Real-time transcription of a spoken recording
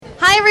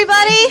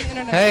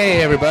everybody.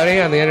 Hey, everybody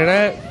on the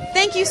internet.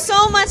 Thank you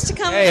so much to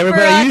come Hey,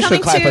 everybody, you should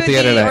coming clap to at the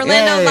internet.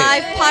 Orlando Yay.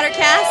 Live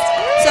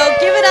Pottercast. So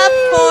give it up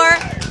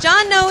for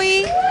John Noe,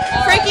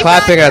 Frankie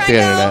Clapping at the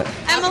Franco,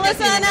 internet. and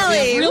Melissa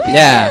Anelli.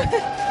 Yeah.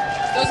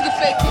 Those are the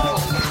fake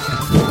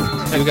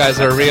people. You guys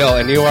are real,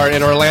 and you are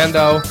in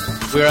Orlando.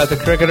 We're at the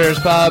Cricketers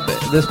Pub.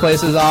 This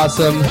place is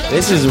awesome.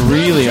 This is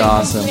really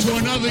awesome.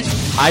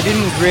 I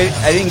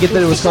didn't get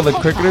that it was called the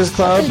Cricketers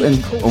Club,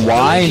 and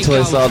why until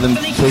I saw them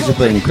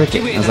playing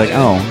cricket. I was like,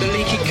 oh,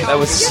 that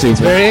was stupid. It's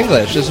very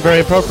English. It's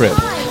very appropriate.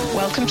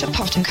 Welcome to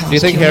Pottercast. Do you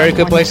think Harry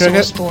could play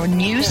cricket?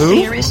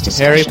 Who?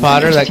 Harry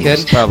Potter, that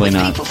kid? Probably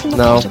not.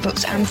 No.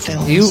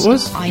 He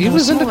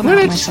was into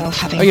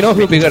Quidditch. Oh, you know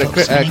who'd be good at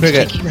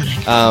cricket?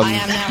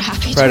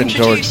 Fred and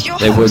George.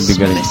 They would be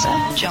good at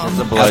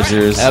the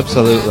Bludgers.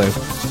 Absolutely.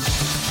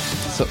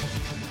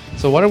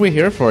 So what are we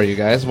here for, you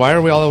guys? Why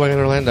are we all the way in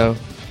Orlando?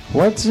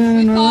 What's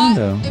in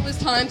Orlando? It was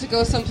time to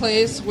go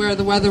someplace where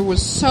the weather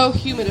was so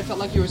humid it felt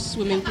like you were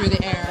swimming through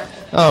the air.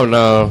 Oh,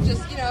 no.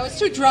 Just, it's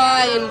too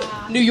dry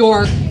in New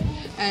York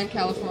and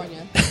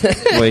California.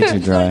 Way too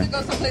dry. To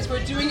go someplace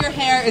where doing your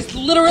hair is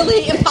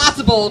literally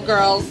impossible,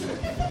 girls.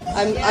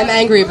 I'm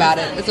angry about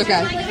it. It's okay.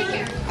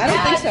 I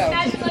don't think so.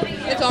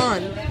 It's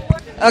on.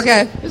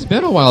 Okay. It's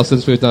been a while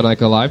since we've done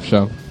like a live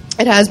show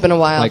It has been a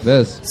while. like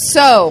this.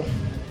 So,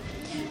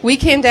 we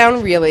came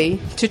down really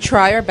to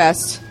try our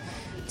best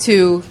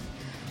to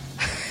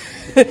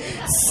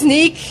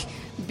sneak,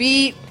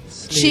 beat,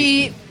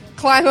 cheat,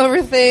 climb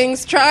over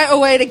things, try a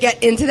way to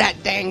get into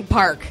that dang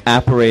park.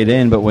 Apparate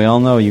in, but we all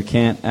know you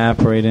can't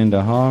apparate into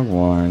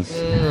Hogwarts.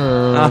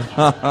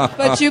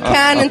 But you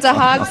can into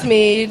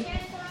Hogsmeade.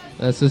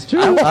 This is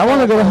true. I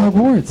want to go to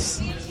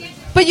Hogwarts.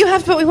 But you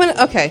have to. We went.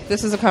 Okay,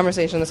 this is a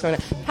conversation that's going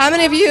on. How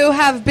many of you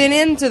have been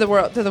into the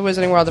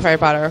Wizarding World of Harry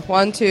Potter?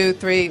 1, 2,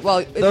 3.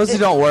 Well, Those who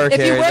don't work if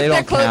you here, work they that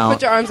don't close, count.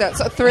 put your arms out.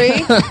 So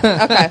 3.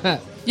 Okay,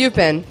 you've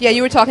been. Yeah,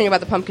 you were talking about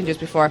the pumpkin juice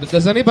before.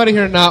 Does anybody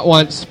here not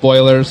want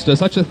spoilers? Does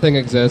such a thing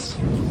exist?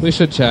 We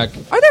should check.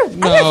 Are there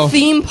No.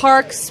 theme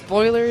park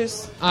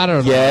spoilers? I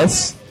don't know.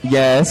 Yes.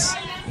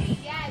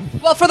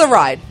 Well, for the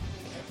ride,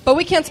 but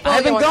we can't spoil. I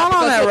haven't you gone on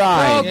because that it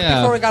ride. broke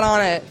Yeah. Before we got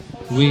on it.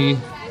 We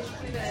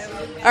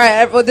All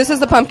right. Well, this is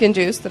the pumpkin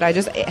juice that I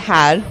just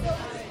had.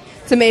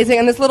 It's amazing,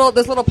 and this little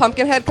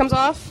pumpkin head comes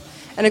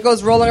off, and it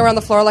goes rolling around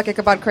the floor like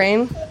Ichabod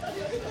Crane,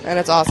 and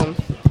it's awesome.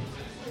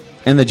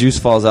 And the juice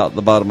falls out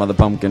the bottom of the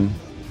pumpkin.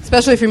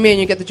 Especially if you're me and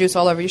you get the juice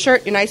all over your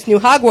shirt, your nice new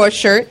Hogwarts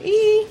shirt.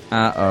 Eee.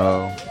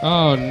 Uh-oh.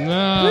 Oh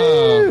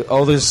no.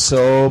 Oh, there's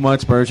so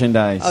much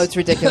merchandise. Oh, it's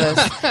ridiculous.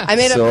 I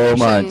made So a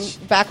prediction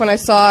much. back when I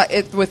saw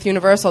it with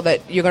Universal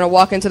that you're going to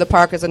walk into the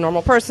park as a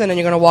normal person and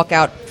you're going to walk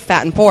out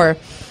fat and poor.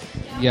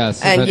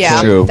 Yes. And eventually.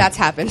 yeah, True. that's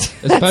happened.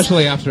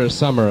 Especially after a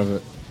summer of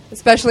it.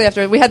 Especially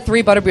after we had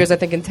 3 butterbeers, I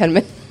think, in 10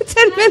 minutes.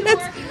 10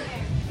 minutes.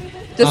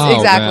 Just Oh,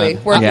 exactly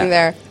man. working Yeah.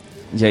 there.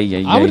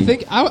 Yeah. I would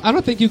think I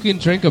don't think you can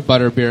drink a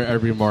butterbeer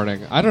every morning.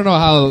 I don't know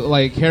how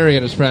like Harry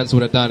and his friends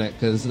would have done it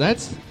because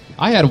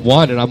I had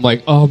one and I'm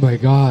like, oh my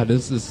god,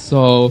 this is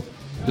so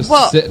just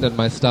sitting in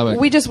my stomach.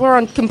 We just were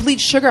on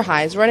complete sugar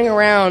highs, running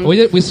around.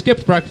 We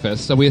skipped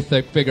breakfast, so we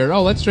figured,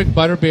 let's drink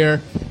butterbeer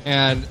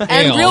and ale.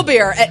 and real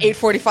beer at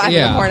 8:45 in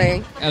the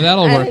morning. And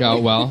that'll work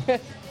out well.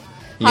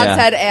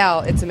 Hogshead ale.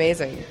 It's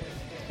amazing.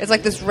 It's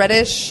like this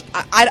reddish.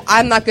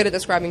 I'm not good at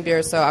describing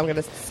beers, so I'm going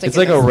to stick It's in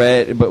like a this.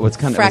 red, but what's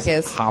kind of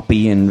Fracas.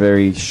 hoppy and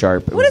very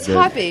sharp. It What was is good.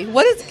 hoppy?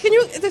 What is? Can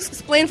you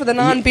explain for the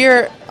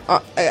non-beer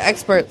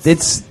experts?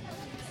 It's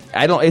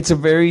a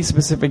very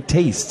specific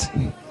taste.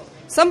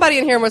 Somebody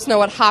in here must know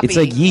what hoppy. It's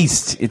like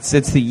yeast. It's the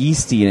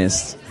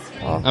yeastiness.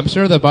 I'm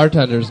sure the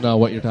bartenders know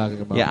what you're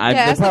talking about. Yeah,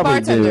 yeah, they it's the probably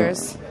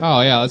bartenders.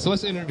 Oh yeah,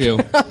 let's interview.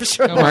 I'm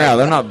sure. Come do. on. Wow,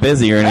 they're not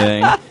busy or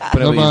anything. But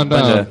Come on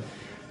down.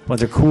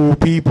 bunch of cool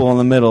people in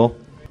the middle.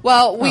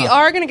 Well, we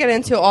are going to get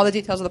into all the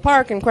details of the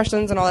park and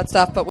questions and all that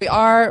stuff, but we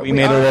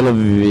made a little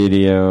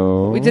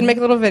video. We did make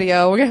a little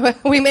video.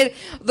 We made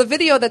the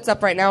video that's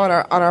up right now on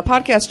our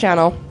podcast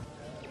channel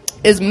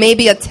is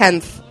maybe a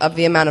tenth of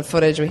the amount of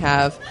footage we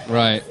have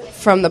Right.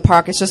 from the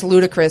park. It's just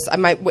ludicrous.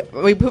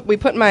 We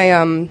put my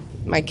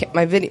my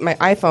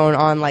iPhone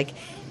on like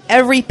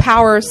every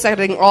power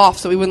setting off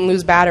so we wouldn't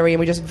lose battery, and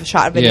we just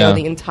shot a video Yeah.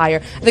 the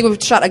entire. I think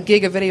we've shot a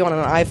gig of video on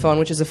an iPhone,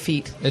 which is a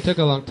feat. It took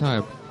a long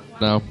time.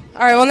 No. All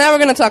right. Well, now we're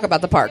going to talk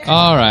about the park.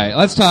 All right.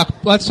 Let's talk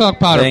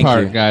Potter Thank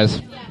Park, you.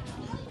 guys.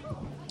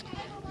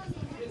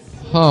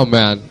 Oh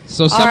man.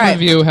 So some right.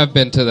 of you have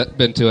been to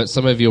it.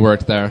 Some of you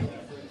worked there.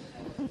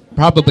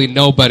 Probably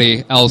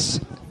nobody else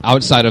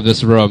outside of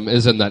this room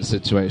is in that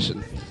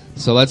situation.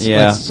 So let's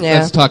Yeah.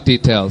 talk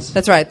details.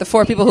 That's right. The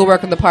 4 people who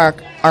work in the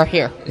park are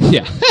here.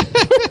 Yeah.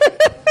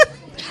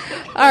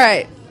 All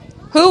right.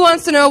 Who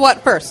wants to know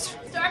what first?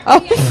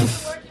 Oh.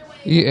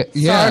 Yeah.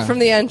 Start from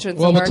the entrance.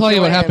 Well, and we'll work tell you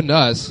your what way happened in.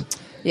 to us.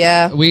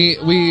 Yeah.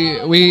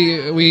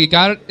 We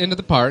got into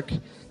the park,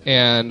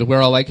 and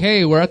we're all like,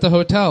 "Hey, we're at the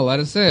hotel. Let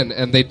us in."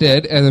 And they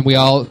did, and then we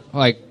all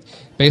like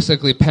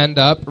basically penned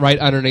up right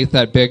underneath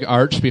that big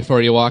arch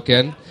before you walk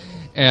in.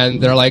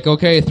 And they're like,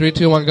 okay, 3,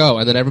 2, 1, go.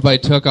 And then everybody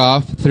took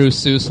off through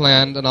Seuss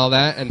Land and all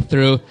that, and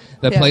through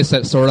the place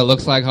that sort of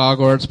looks like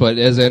Hogwarts, but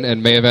isn't,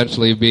 and may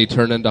eventually be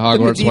turned into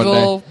Hogwarts the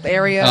medieval one day.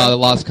 Area. The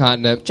Lost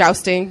Continent.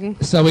 Jousting.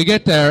 So we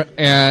get there,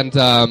 and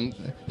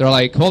they're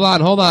like, hold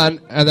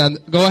on, and then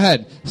go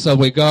ahead. So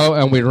we go,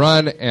 and we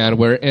run, and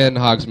we're in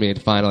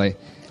Hogsmeade, finally.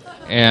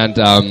 And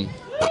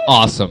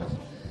awesome.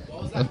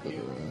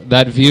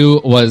 That view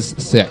was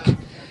sick.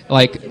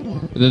 Like,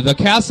 the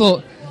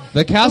castle...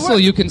 The castle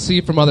you can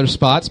see from other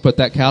spots, but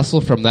that castle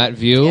from that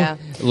view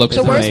looks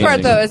The worst amazing.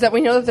 part, though, is that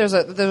we know that there's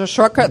a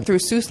shortcut through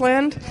Seuss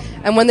Land,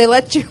 and when they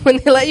let you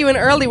in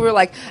early, we were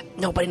like,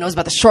 nobody knows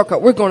about the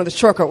shortcut. We're going to the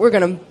shortcut. We're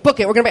going to book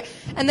it. We're going to.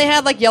 And they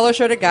had like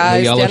yellow-shirted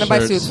guys standing by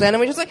Seuss Land,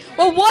 and we were just like,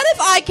 well, what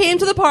if I came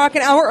to the park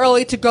an hour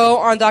early to go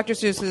on Dr.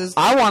 Seuss's?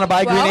 I want to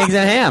buy green eggs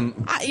and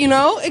ham.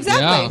 Exactly.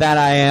 Yeah. That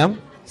I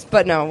am.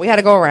 But no, we had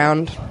to go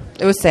around.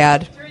 It was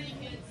sad.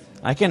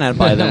 I cannot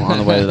buy them on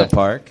the way to the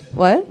park.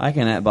 What? I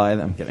cannot buy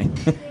them. I'm kidding.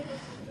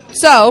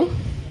 So,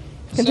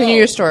 continue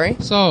your story.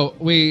 So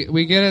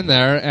we get in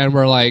there, and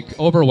we're like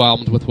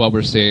overwhelmed with what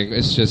we're seeing.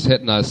 It's just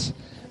hitting us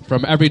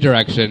from every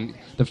direction.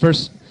 The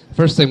first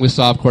thing we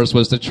saw, of course,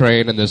 was the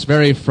train and this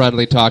very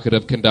friendly,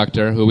 talkative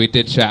conductor who we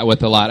did chat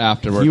with a lot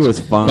afterwards. He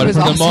was fun. But was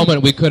for awesome. the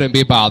moment, we couldn't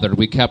be bothered.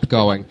 We kept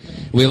going.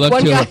 We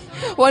looked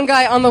One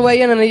guy on the way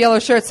in a yellow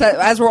shirt said,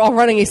 as we're all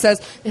running, he says,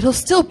 "It'll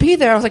still be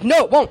there." I was like,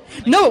 "No, it won't.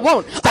 No, it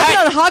won't." I've been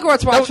on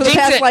Hogwarts Watch for the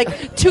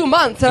past 2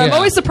 months, and I'm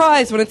always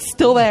surprised when it's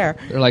still there.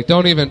 They're like,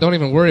 don't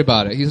even worry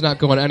about it. He's not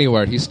going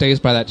anywhere. He stays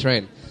by that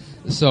train.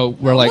 So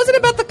we're like, It wasn't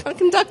about the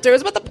conductor. It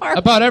was about the park.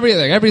 about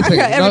everything. Okay, everything.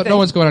 No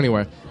one's going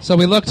anywhere. So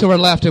we look to our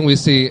left, and we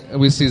see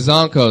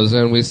Zonkos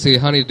and we see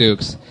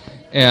Honeydukes,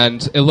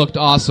 and it looked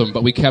awesome.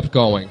 But we kept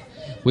going.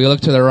 We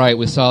looked to the right.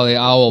 We saw the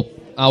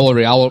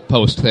owl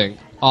post thing.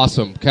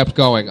 Awesome. Kept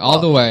going all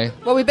the way.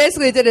 What we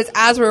basically did is,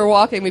 as we were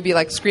walking, we'd be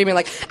like screaming,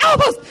 like, "Owl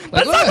post!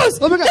 Like, look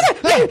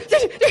at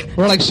that.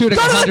 We're like shooting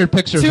 100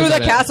 pictures to a the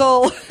minute.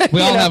 castle." We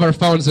all have our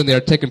phones in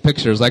there taking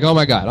pictures. Like, oh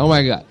my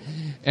god.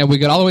 And we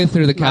get all the way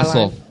through the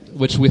castle,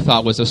 which we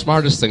thought was the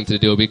smartest thing to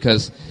do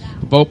because,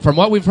 from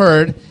what we've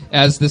heard,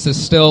 as this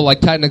is still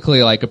like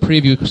technically like a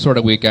preview sort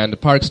of weekend, the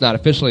park's not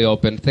officially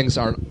open, things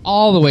aren't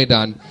all the way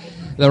done.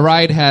 The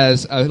ride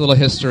has a little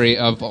history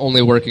of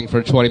only working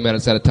for 20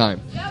 minutes at a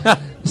time.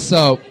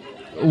 So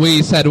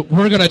we said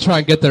we're going to try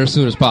and get there as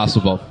soon as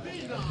possible.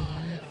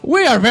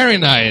 We are very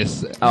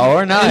nice. Oh,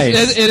 we're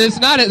nice. It is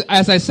not,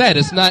 as I said,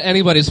 it's not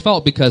anybody's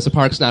fault because the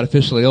park's not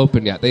officially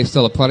open yet. They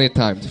still have plenty of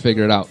time to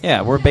figure it out.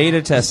 Yeah, we're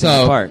beta testing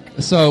the park.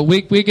 So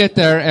we get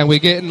there and we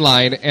get in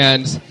line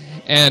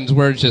and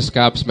we're just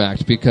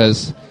gobsmacked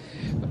because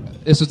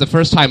this was the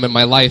first time in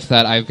my life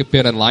that I've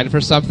been in line for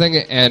something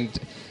and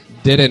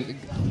didn't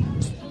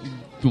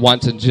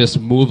want to just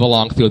move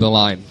along through the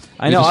line.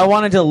 I know. I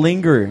wanted to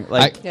linger.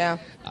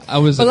 I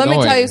was But let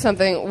annoying. me tell you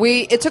something.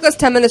 It took us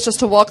 10 minutes just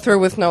to walk through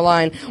with no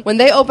line. When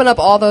they open up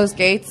all those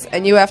gates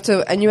and you have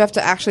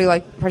to actually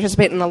like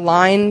participate in a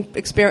line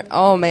experience.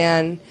 Oh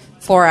man,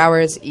 4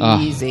 hours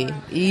easy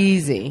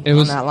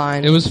on that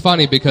line. It was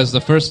funny because the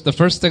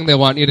first thing they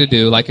want you to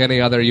do, like any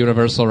other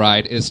Universal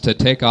ride, is to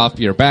take off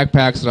your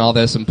backpacks and all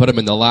this and put them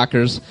in the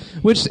lockers,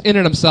 which in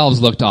and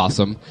themselves looked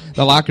awesome.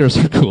 The lockers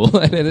are cool.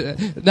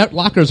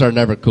 Lockers are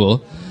never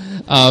cool.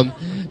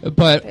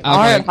 But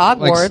at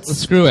Hogwarts.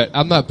 Screw it.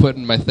 I'm not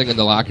putting my thing in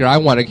the locker. I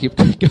want to keep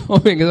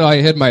going. So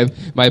I hid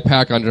my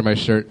pack under my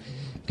shirt.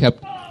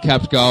 Kept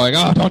going.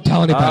 Oh, don't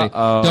tell anybody.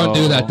 Don't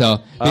do that, though.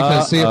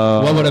 Because, see,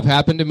 what would have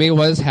happened to me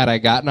was, had I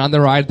gotten on the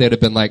ride, they'd have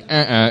been like,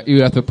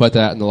 you have to put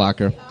that in the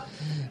locker.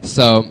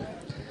 So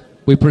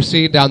we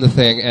proceed down the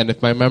thing, and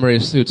if my memory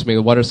suits me,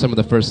 what are some of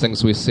the first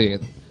things we see?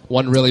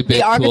 One really big,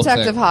 the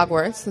architect cool of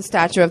Hogwarts, the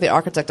statue of the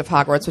architect of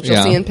Hogwarts, which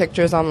you'll see in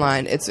pictures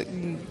online. It's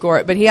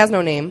gorgeous, but he has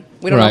no name.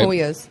 We don't know who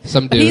he is.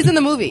 Some but dude. he's in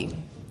the movie.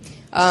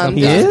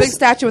 There's a big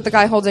statue with the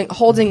guy holding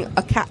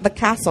the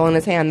castle in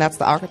his hand. That's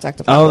the architect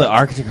of Hogwarts. Oh, the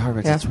architect of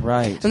Hogwarts. Yeah. That's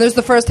right. And there's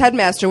the first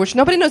headmaster, which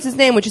nobody knows his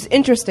name, which is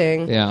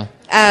interesting. Yeah.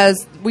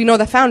 As we know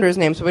the founder's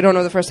name, so we don't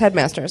know the first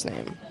headmaster's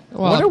name.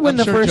 Well, I wonder when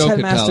the first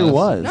headmaster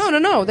was.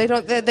 No. They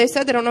don't. They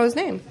said they don't know his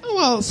name.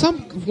 Well,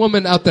 some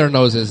woman out there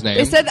knows his name.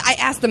 They said I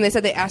asked them. They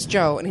said they asked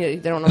Joe, and they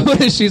don't know. His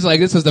name. She's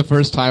like, this is the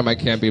first time I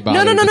can't be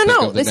bothered.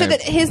 No. They said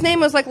that his name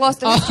was like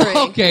lost in history.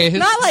 Okay.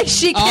 Not like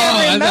she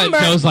can't remember.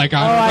 Joe's like,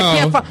 I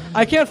don't know.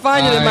 I can't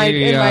find it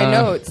in my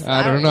notes.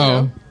 I don't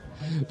know.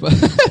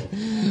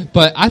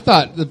 But I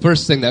thought the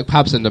first thing that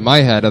pops into my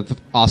head of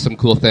awesome,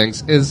 cool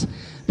things is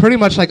pretty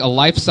much like a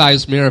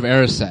life-size Mirror of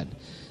Erised.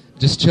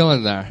 Just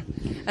chilling there.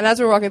 And as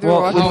we're walking through,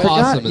 how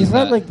awesome is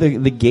that? Like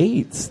the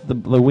gates, the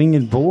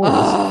winged boars.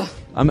 I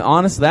mean,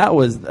 honest, that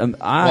was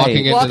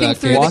walking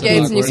through the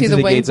gates and you see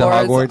the winged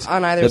boars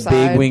on either side.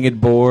 The big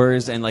winged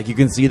boars, and like you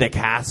can see the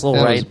castle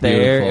right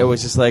there. Beautiful. It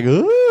was just like,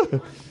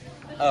 ooh.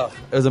 Oh,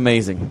 it was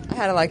amazing. I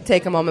had to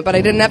take a moment, but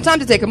I didn't have time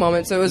to take a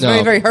moment, so it was a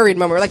very, very hurried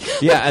moment. We're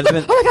like, yeah, oh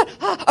my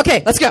god,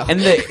 okay, let's go. And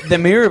the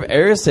Mirror of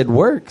Erised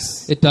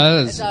works. It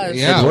does.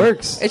 Yeah. It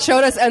works. It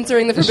showed us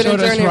entering the Forbidden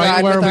Journey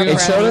ride with our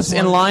friends. It showed us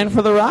in line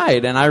for the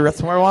ride, and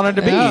that's where I wanted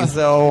to be,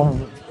 so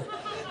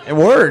it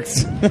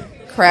worked.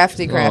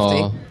 Crafty.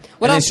 Oh.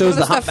 What else? It shows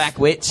the Humpback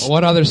Witch.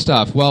 What other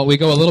stuff? Well, we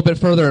go a little bit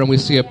further, and we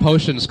see a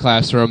potions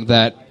classroom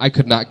that I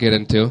could not get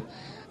into.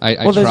 I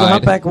there's the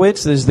Humpback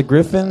Witch, there's the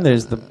Griffin,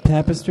 there's the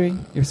Tapestry.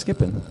 You're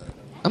skipping.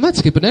 I'm not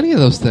skipping any of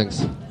those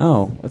things.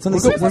 Oh, it's on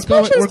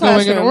the we're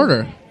going in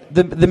order.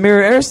 The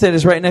Mirror of Erised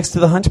is right next to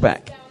the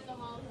Hunchback.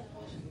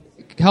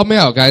 Help me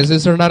out, guys.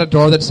 Is there not a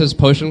door that says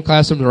potion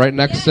classroom right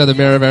next to the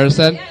Mirror of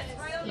Erised?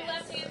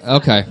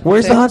 Okay.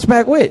 Where's the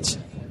Hunchback Witch?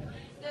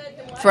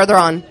 Further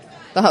on.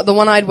 The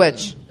one-eyed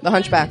witch. The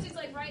Hunchback.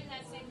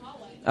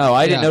 Oh,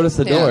 I didn't notice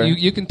the door.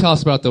 You can tell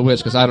us about the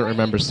witch, because I don't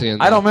remember seeing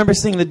that. I don't remember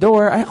seeing the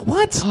door.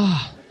 What?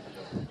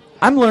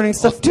 I'm learning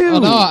stuff too. Oh,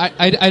 no,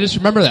 I just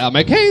remember that. I'm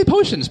like, hey,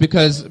 potions,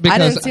 because I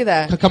didn't see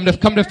that. Come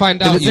to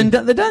find out, it's in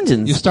the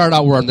dungeons. You start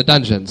out we're in the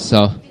dungeons.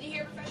 So. Did you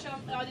hear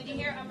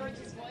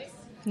Umbridge's voice?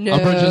 No.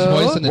 Umbridge's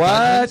voice in the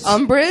dungeons?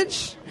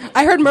 Umbridge?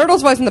 I heard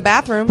Myrtle's voice in the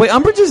bathroom. Wait,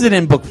 Umbridge isn't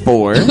in book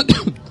 4.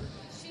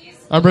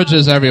 Umbridge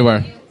is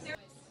everywhere.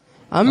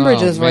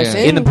 Umbridge's voice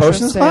in the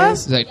potions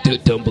class. It's like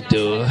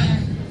Dumbledore.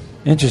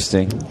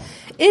 Interesting. All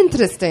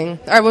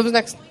right, what was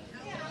next?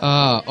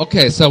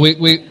 Okay, so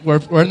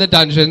we're in the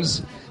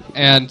dungeons.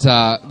 And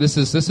this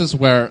is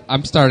where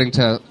I'm starting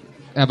to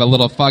have a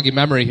little foggy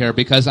memory here,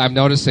 because I'm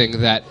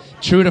noticing that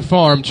true to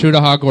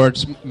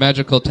Hogwarts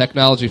magical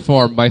technology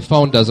form, my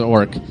phone doesn't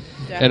work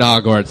in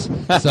Hogwarts.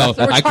 So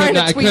I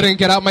couldn't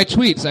get out my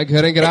tweets. I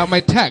couldn't get out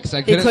my texts.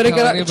 I couldn't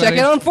check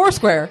it on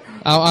Foursquare.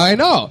 Oh, I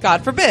know.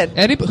 God forbid.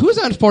 Who's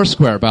on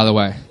Foursquare, by the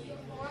way?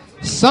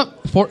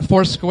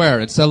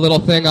 Foursquare. It's a little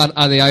thing on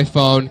the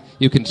iPhone.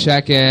 You can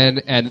check in,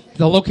 and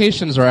the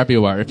locations are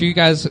everywhere. If you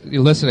guys are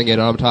listening to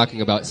what I'm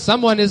talking about,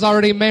 someone is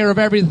already mayor of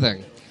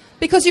everything.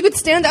 Because you could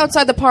stand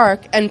outside the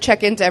park and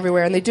check into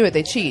everywhere, and they do it.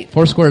 They cheat.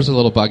 Foursquare is a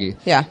little buggy.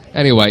 Yeah.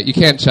 Anyway, you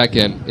can't check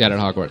in yet at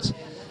Hogwarts.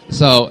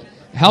 So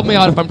help me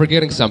out if I'm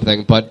forgetting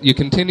something, but you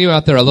continue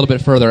out there a little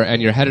bit further,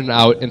 and you're heading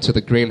out into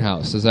the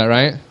greenhouse. Is that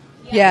right?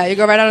 Yeah, you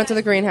go right out into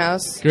the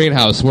greenhouse.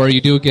 Greenhouse, where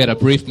you do get a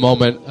brief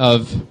moment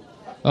of...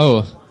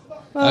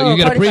 you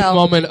get a brief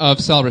moment of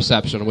cell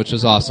reception, which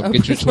is awesome.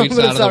 Get your tweets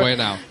out of the way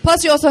now.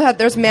 Plus, you also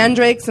there's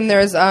mandrakes and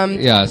there's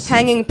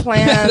hanging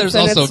plants. There's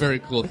also very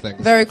cool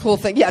things. Very cool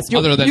thing. Yes, you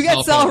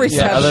get cell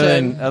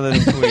reception. Yeah, other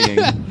than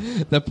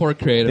tweeting. The poor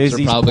creatives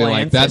are probably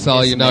like, that's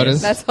all you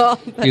noticed? That's all.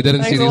 You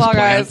didn't see these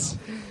plants? Guys.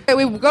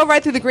 We go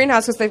right through the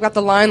greenhouse because they've got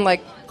the line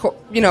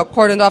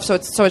cordoned off, so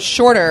it's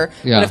shorter.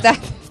 Yeah. But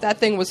if that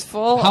thing was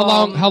full, how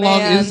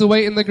long is the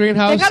wait in the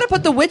greenhouse? They got to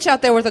put the witch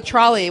out there with a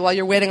trolley while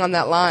you're waiting on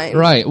that line.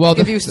 Right. Well,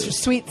 give you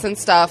sweets and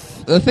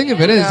stuff. The thing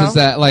of it is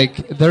that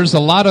there's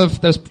a lot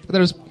of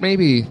there's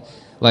maybe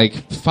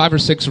 5 or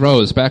 6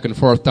 rows back and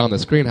forth down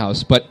this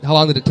greenhouse. But how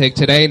long did it take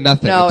today?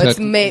 Nothing. No, it's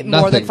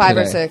more than 5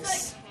 or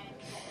 6.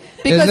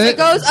 Because it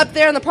goes up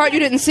there, and the part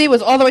you didn't see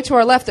was all the way to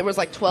our left. There was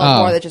 12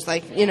 more that just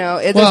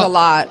there's a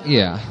lot.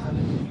 Yeah.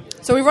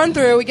 So we run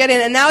through, we get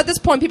in, and now at this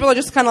point, people are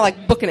just kind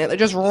of booking it. They're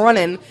just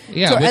running.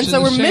 Yeah, and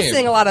so we're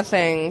missing a lot of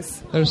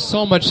things. There's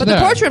so much there. But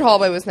the portrait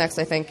hallway was next,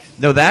 I think.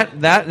 No,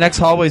 that next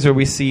hallway is where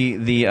we see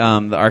the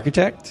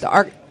architect.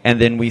 And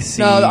then we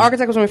see... No, the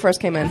architect was when we first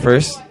came in.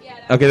 First?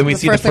 Okay, then we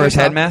see the first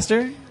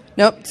headmaster?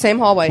 Nope, same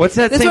hallway. What's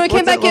that? This is when we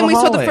came back in, we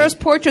saw the first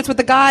portraits with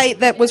the guy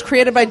that was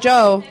created by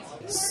Joe.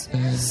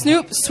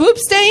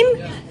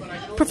 Swoopstain?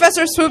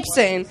 Professor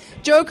Swoopstain.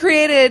 Joe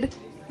created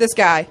this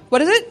guy.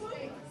 What is it?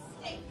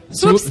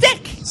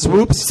 Swoopstick.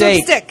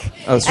 Swoopstick.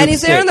 Oh, and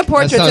he's there in the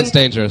portraits. That sounds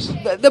dangerous.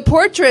 The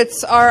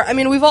portraits are,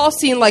 we've all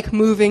seen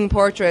moving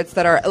portraits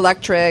that are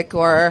electric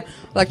or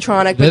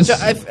electronic.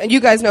 But you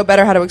guys know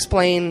better how to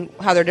explain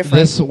how they're different.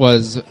 This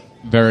was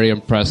very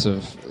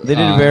impressive. They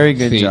did a very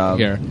good job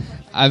here.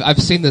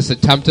 I've seen this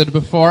attempted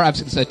before. I've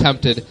seen this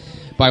attempted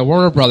by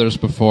Warner Brothers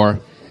before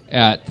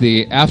at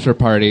the after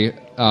party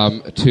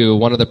to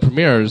one of the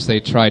premieres.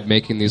 They tried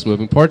making these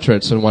moving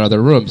portraits in one of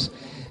their rooms.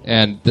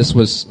 And this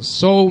was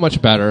so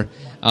much better,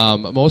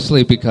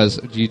 mostly because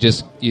you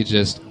just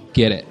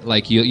get it.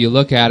 You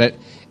look at it,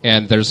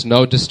 and there's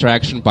no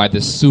distraction by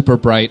this super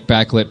bright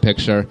backlit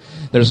picture.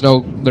 There's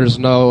no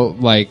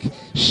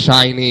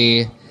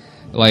shiny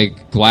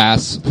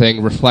glass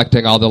thing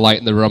reflecting all the light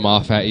in the room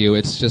off at you.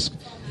 It's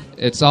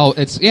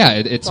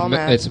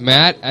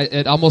matte.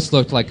 It almost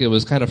looked like it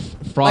was kind of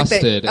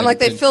frosted.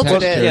 They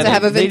filtered it to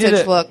have a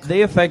vintage look.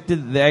 They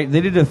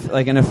did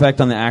an effect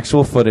on the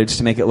actual footage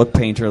to make it look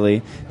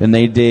painterly. Then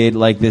they did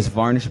this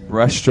varnished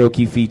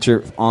brushstrokey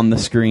feature on the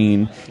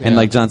screen. Yeah. And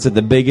like John said,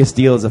 the biggest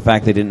deal is the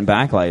fact they didn't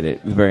backlight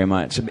it very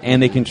much,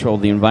 and they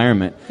controlled the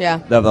environment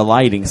of the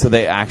lighting, so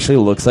they actually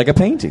looks like a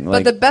painting.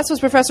 But the best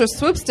was Professor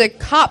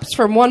Swoopstick hops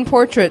from one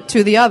portrait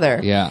to the other.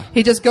 Yeah,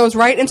 he just goes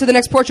right into the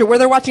next portrait where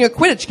they're watching a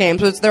Quidditch game.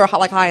 So they're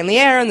like high in the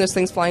air and there's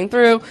things flying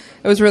through.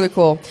 It was really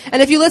cool.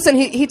 And if you listen,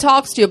 he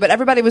talks to you, but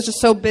everybody was just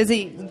so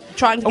busy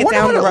trying to get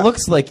down the road. What it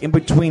looks like in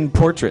between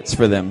portraits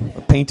for them,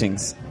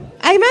 paintings.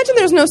 I imagine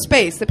there's no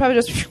space. They probably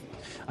just...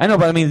 I know,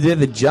 but I mean, did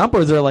they jump, or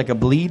is there like a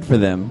bleed for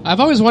them? I've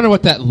always wondered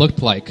what that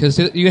looked like, because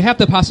you have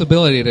the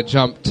possibility to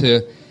jump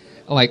to,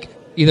 like,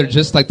 either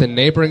just like the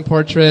neighboring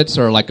portraits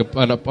or like a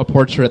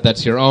portrait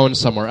that's your own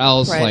somewhere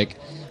else. Right. Like,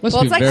 must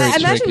well, be it's like, very I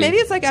imagine tricky. maybe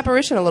it's like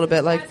apparition a little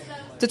bit, like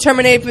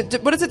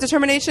what is it?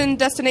 Determination,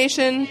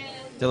 destination,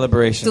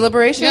 Deliberation.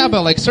 Yeah,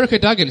 but like Circa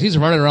Duggan, he's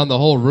running around the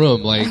whole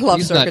room. Like, I love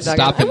he's Circa not Duggan.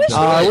 stopping.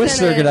 I wish in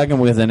Circa it. Duggan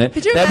was in it.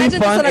 Could you That'd be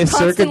imagine fun just in a if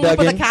Circa constant loop of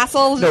Duggan. the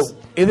castle? No,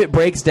 if it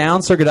breaks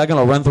down, Circa Duggan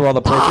will run through all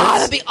the portraits.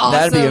 that'd be awesome.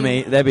 That'd be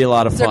amazing. That'd be a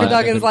lot of Circa fun.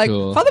 Duggan's like,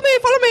 cool. follow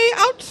me,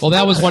 out. Well,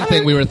 that was one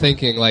thing we were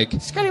thinking, like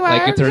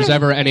if there's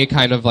ever any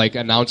kind of like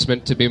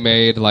announcement to be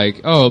made,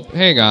 like, oh,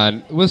 hang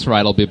on, this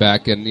ride will be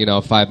back in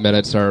 5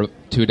 minutes or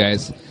 2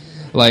 days,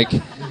 like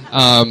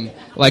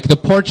the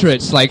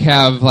portraits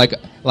have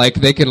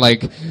they can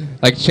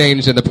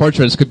change, and the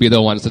portraits could be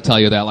the ones to tell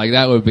you that. Like,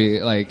 that would be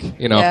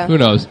who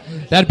knows?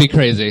 That'd be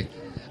crazy.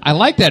 I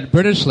like that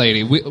British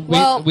lady. We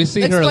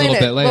see her a little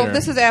bit later. Well,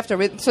 this is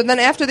after. So then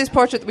after these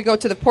portraits, we go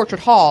to the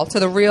portrait hall, to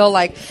the real,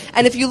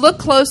 and if you look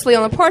closely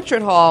on the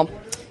portrait hall,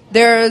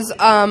 there's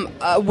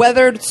a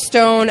weathered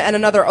stone and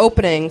another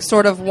opening,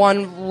 sort of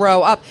one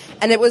row up.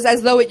 And it was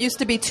as though it used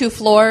to be 2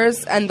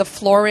 floors and the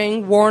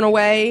flooring worn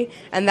away,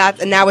 and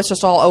now it's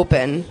just all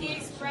open. The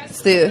Express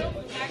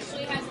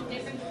actually has a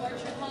different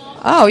portrait hall.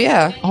 Oh,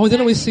 yeah. Oh,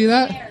 didn't we see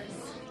that?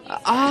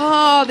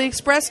 The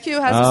Express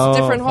Queue has a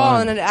different hall,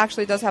 and it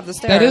actually does have the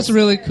stairs. That is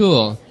really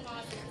cool.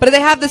 But they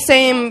have the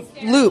same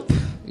loop.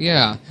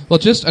 Yeah. Well,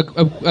 just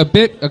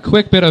a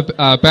quick bit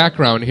of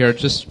background here,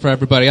 just for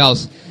everybody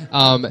else.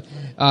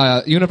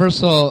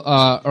 Universal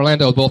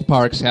Orlando, both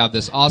parks have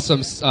this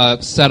awesome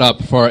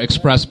setup for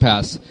Express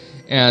Pass.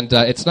 And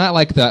it's not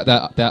like that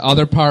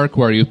other park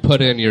where you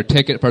put in your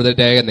ticket for the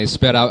day and they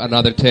spit out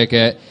another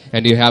ticket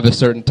and you have a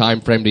certain time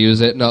frame to use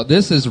it. No,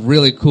 this is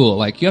really cool.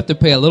 Like, you have to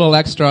pay a little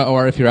extra,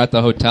 or if you're at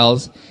the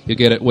hotels, you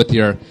get it with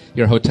your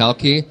hotel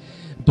key.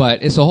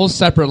 But it's a whole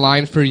separate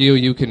line for you.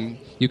 You can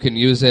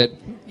use it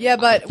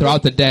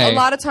throughout the day. A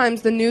lot of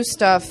times the new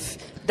stuff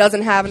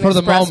doesn't have an for the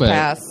Express moment.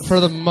 Pass. For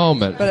the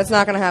moment. But it's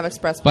not going to have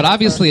Express Pass. But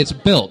obviously it's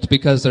built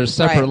because there's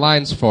separate Right.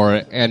 lines for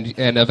it, and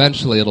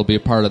eventually it'll be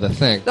part of the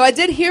thing. Though I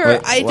did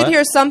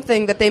hear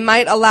something that they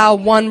might allow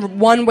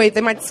one way.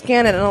 They might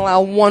scan it and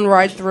allow one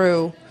ride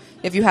through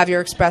if you have your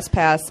Express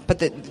Pass, but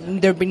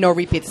there'd be no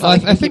repeats.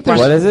 I think there's...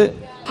 What is it?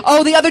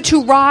 Oh, the other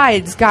 2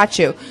 rides. Got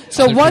you.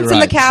 So Other 2 once in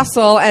the rides.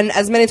 castle and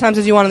as many times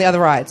as you want on the other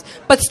rides.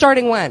 But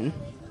starting when?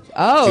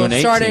 Oh, June 18th.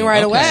 starting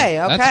right Okay, away.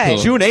 that's Okay.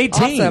 cool. June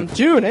 18th. Awesome.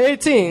 June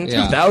 18th.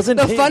 Yeah.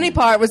 2010. The funny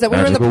part was that we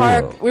were in the Magical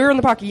park. world. We were in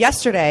the park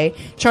yesterday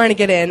trying to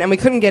get in, and we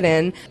couldn't get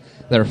in.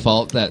 Their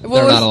fault that What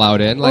they're was- not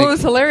allowed in. What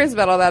was hilarious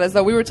about all that is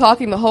that we were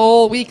talking the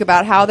whole week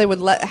about how they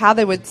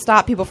would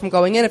stop people from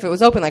going in if it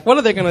was open. Like, what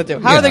are they going to do?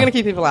 How are they going to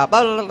keep people out?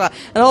 Blah, blah, blah, blah.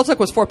 And all it took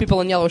was 4 people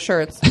in yellow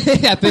shirts.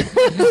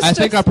 I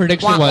think our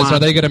prediction was, are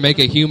they going to make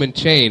a human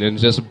chain and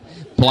just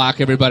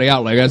block everybody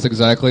out? Like, that's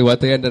exactly what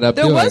they ended up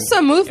There doing. was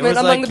some movement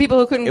among the people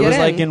who couldn't get in. It was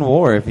like in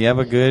war. If you have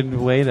a good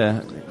way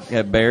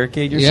to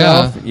barricade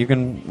yourself, you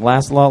can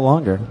last a lot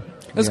longer.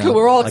 It was cool.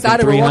 We were all Like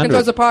excited. in We're walking 300.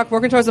 towards the park,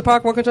 walking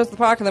towards the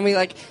park, and then we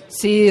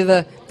see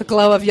the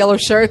glow of yellow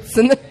shirts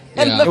and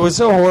Yeah. It was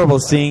so horrible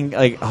seeing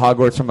like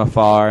Hogwarts from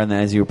afar, and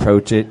then as you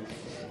approach it,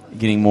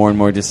 getting more and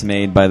more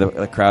dismayed by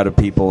the crowd of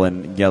people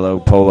in yellow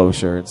polo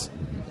shirts.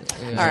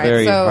 all right.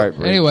 Very So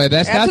heartbreaking. Anyway,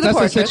 that's After the the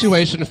portraits.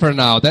 situation for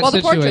now. That Well, the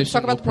portraits. situation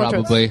Talk about will the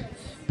portraits. probably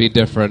be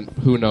different.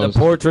 Who knows? The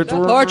portraits.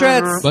 were-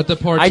 portraits. But the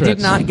I portraits. did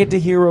not get to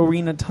hear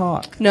Arena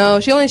talk.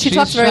 No, she She's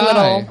talks very shy.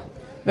 little.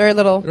 Very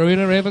little.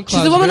 Rowena Ravenclaw.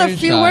 She's a woman of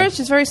few words.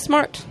 She's very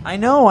smart. I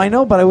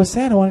know, but I was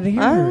sad. I wanted to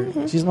hear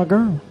her. She's my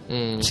girl.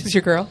 She's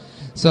your girl.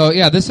 So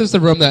yeah, this is the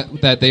room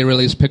that they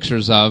released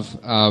pictures of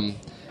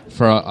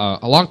for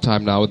a long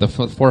time now, with the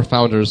 4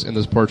 founders in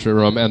this portrait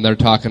room, and they're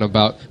talking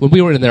about, when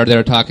we were in there, they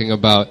were talking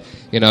about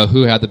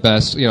who had the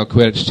best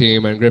Quidditch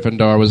team, and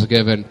Gryffindor was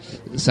giving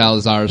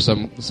Salazar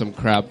some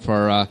crap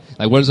for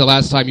like, when's the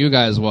last time you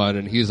guys won,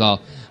 and he's all,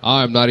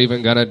 I'm not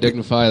even gonna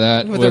dignify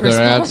that with a their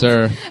response.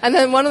 answer. And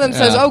then one of them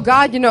says, Yeah. "Oh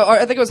God, or I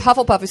think it was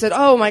Hufflepuff." He said,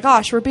 "Oh my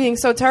gosh, we're being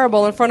so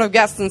terrible in front of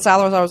guests." And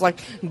Salazar was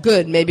like,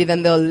 "Good, maybe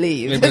then they'll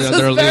leave." Maybe This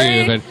they'll is very-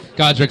 leave, and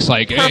Godric's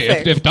like, hey,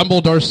 perfect. if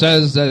Dumbledore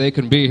says that they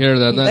can be here,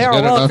 then that's They're good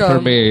enough for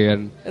welcome. me.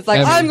 And It's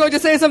like, I'm going to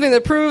say something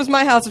that proves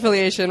my house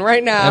affiliation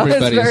right now. It's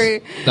everybody's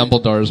very,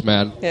 Dumbledore's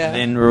man. yeah.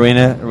 And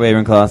Rowena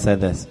Ravenclaw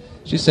said this.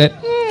 She said,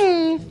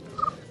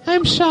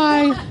 I'm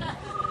shy.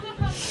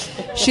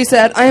 She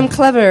said, "I am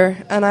clever,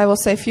 and I will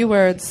say few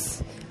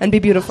words and be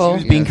beautiful."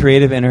 She was being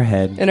creative in her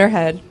head. In her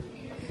head.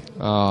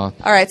 All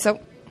right, so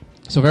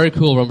So very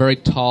cool room, very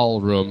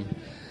tall room.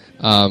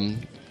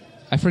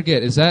 I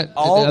forget. Is that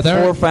all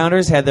four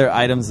founders had their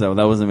items though?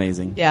 That was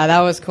amazing. Yeah,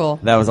 that was cool.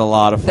 That was a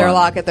lot of fun. Their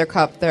locket, their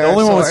cup, their The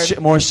only one sword. was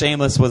more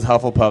shameless was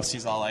Hufflepuff.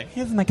 She's all like,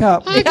 "Here's my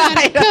cup."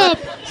 I know.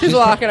 She's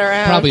walking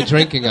around. Probably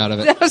drinking out of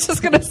it. I was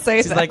just gonna say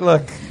She's that. like,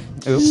 "Look,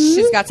 oops."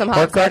 She's got some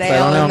Hogshead Horcrux, I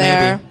ale don't know, in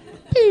there. maybe.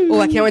 Oh,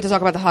 I can't wait to talk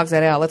about the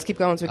Hogshead ale. Let's keep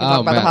going so we can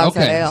talk about the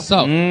Hogshead Okay, ale.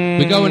 so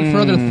we go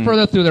in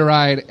further through the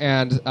ride,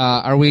 and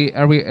are we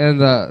in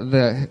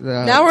the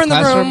Now we're in the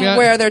classroom room yet?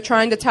 where they're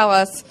trying to tell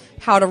us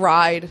how to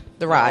ride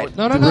the ride.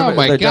 No, The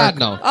my dark- God,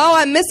 no. Oh,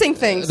 I'm missing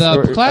things.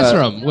 The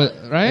classroom,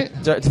 right?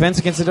 Defense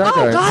Against the Dark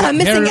Oh Arts. God, I'm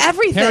missing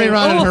everything. Harry,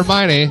 Ron, and Oh.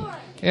 Hermione.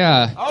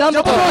 Yeah.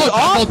 Dumbledore's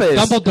office.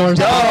 Dumbledore's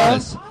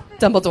office.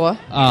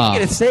 Dumbledore. You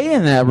didn't stay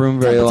in that room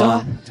very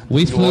long.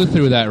 We flew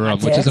through that room,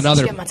 which is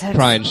another Get my text.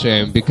 crying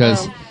shame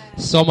because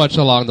so much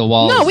along the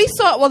walls. No, we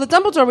saw. Well, the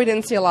Dumbledore we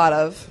didn't see a lot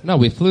of. No,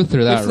 we flew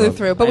through that We flew room.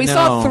 through, but I we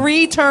saw know.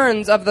 3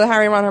 turns of the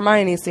Harry, Ron,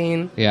 Hermione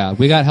scene. Yeah,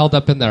 we got held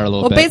up in there a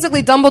little Well, bit.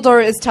 basically,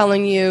 Dumbledore is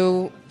telling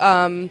you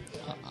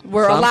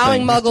we're Something.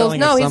 allowing He's Muggles. telling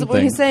No, us he's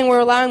something. saying we're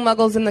allowing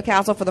Muggles in the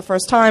castle for the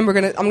first time.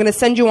 I'm gonna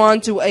send you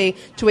on to a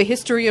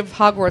history of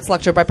Hogwarts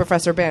lecture by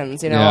Professor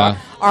Binns. You know, Yeah.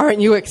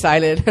 aren't you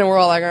excited? And we're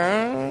all like,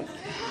 And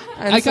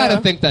I gotta so-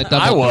 think that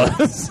I Dumbledore,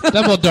 was.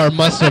 Dumbledore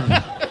must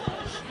have.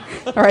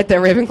 All right, there,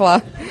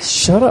 Ravenclaw.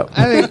 Shut up.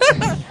 I think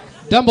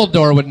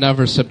Dumbledore would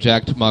never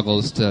subject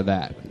Muggles to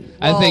that.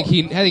 I think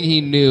he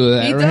knew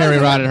that He does. Harry,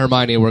 Ron, and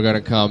Hermione were going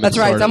to come. That's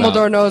and right. sort it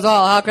Dumbledore out. knows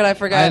all. How could I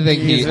forget? I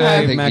think he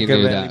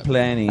knew that.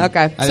 Planning.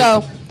 Okay, I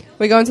so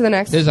we go into the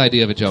next. His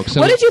idea of a joke.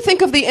 So What did you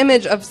think of the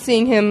image of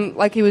seeing him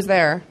like he was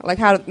there? Like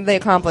how they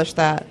accomplished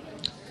that?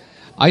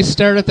 I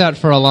stared at that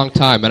for a long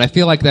time, and I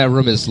feel like that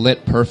room is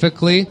lit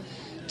perfectly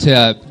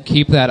to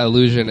keep that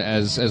illusion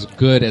as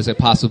good as it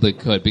possibly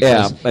could.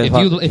 Because Yeah,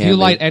 if you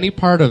light any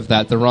part of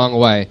that the wrong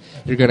way,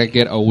 you're going to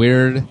get a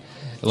weird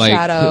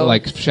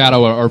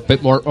shadow or a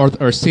bit more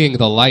or seeing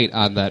the light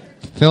on that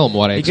film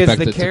what I Because expect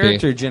the it to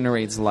character be.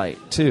 generates light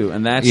too,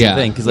 and that's Yeah.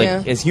 the thing. Because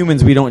Yeah. as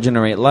humans, we don't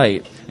generate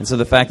light, and so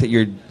the fact that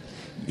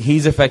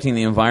he's affecting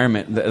the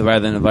environment rather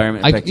than the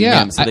environment affecting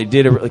him. So they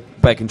did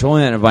by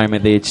controlling that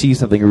environment, they achieved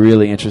something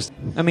really interesting.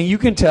 I mean, you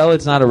can tell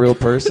it's not a real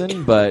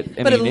person, but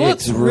I But it mean,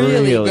 looks it's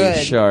really good.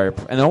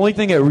 sharp. And the only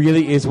thing that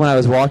really is when I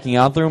was walking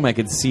out the room, I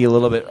could see a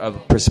little bit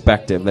of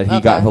perspective that he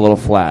Okay. got a little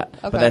flat.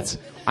 Okay. But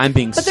I'm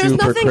being But there's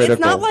super nothing. critical.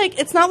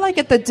 It's not like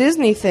at the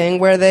Disney thing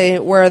where they.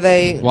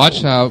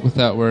 Watch out with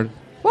that word.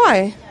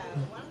 Why?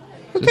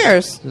 Who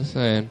cares? Just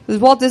saying. Is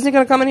Walt Disney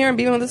going to come in here and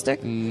beat him with a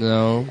stick?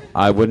 No.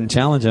 I wouldn't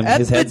challenge him. At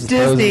His the head's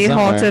frozen Disney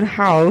somewhere. haunted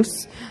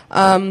house,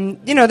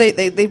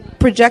 they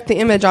project the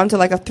image onto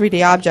like a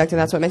 3D object, and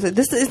that's what makes it.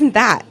 This isn't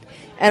that,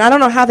 and I don't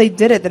know how they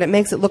did it that it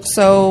makes it look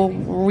so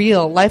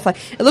real, lifelike.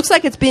 It looks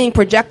like it's being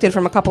projected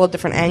from a couple of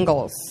different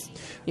angles.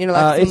 You know,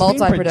 like the It's being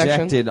multi-projection.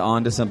 projected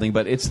onto something,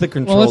 but it's the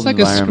controlled Well, it's like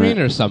a environment. screen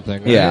or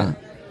something. Right? Yeah.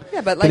 Yeah,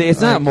 but But like it's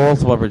not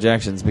multiple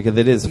projections because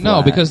it is flat.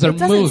 No, because they're it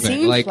doesn't moving.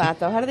 seem Like flat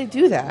though. How do they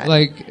do that?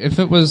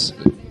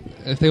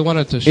 if they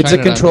wanted to shine it's a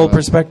it controlled onto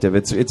perspective.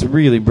 It's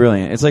really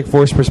brilliant. It's like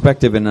forced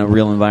perspective in a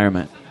real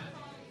environment.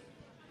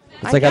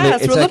 It's I like how they-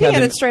 guess it's we're like looking how at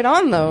they- it straight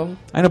on though.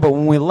 I know, but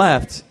when we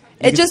left,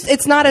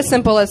 It's not as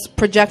simple as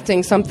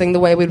projecting something the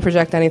way we'd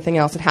project anything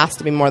else. It has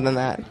to be more than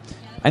that.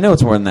 I know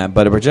it's more than that,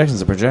 but a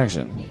projection's a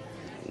projection.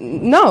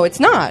 No, it's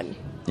not.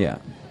 Yeah.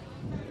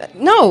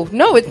 No,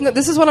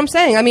 this is what I'm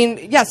saying. I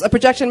mean, yes, a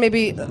projection may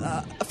be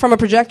from a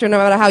projector no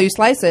matter how you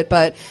slice it,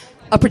 but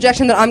a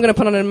projection that I'm going to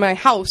put on in my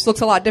house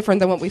looks a lot different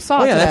than what we saw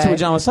Oh yeah, today. that's what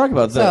John was talking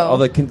about. So- All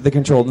the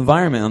controlled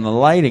environment and the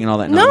lighting and all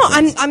that. No,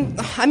 nonsense.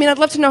 I mean, I'd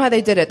love to know how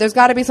they did it. There's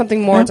got to be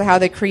something more to how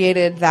they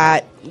created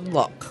that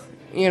look,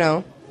 you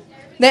know?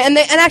 And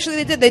actually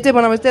they did. They did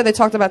when I was there. They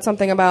talked about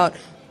something about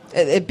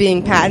it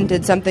being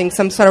patented,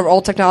 some sort of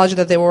old technology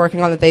that they were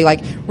working on that they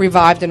like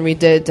revived and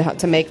redid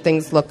to make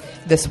things look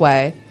this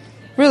way.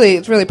 Really,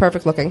 it's really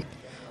perfect looking.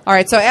 All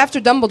right, so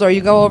after Dumbledore, you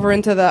go over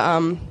into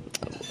the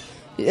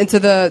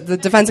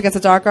Defense Against the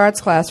Dark Arts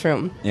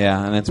classroom.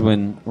 Yeah, and that's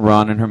when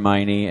Ron and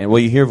Hermione, and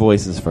you hear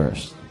voices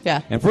first.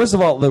 Yeah. And first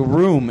of all, the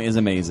room is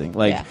amazing.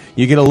 Like, Yeah.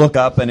 you get to look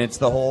up, and it's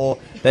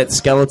that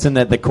skeleton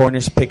that the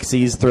Cornish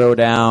pixies throw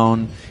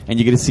down, and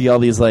you get to see all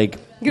these, like...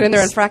 Get in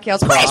there and Frack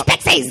yells, Cornish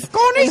pixies!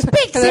 Cornish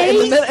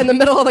pixies! in the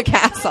middle of the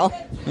castle.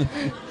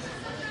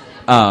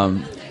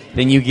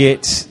 Then you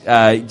get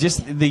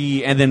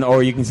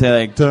or you can say,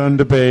 like, turn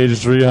to page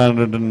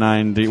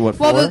 390, what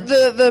for? Well,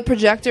 the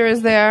projector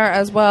is there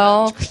as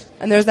well,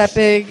 and there's that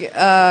big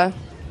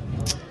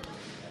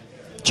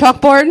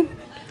chalkboard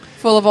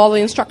full of all the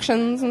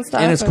instructions and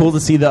stuff. And it's cool to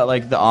see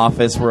the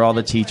office where all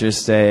the teachers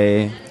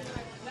stay.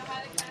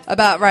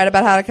 about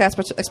how to cast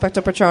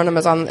Expecto Patronum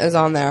is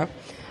on there.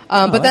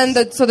 But then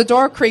the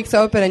door creaks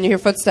open and you hear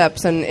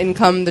footsteps and in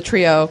come the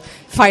trio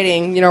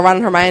fighting. You know, Ron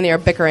and Hermione are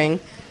bickering,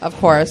 of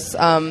course,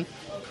 and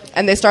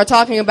they start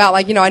talking about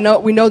we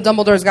know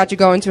Dumbledore's got you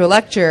going to a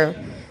lecture.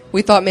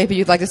 We thought maybe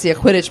you'd like to see a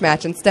Quidditch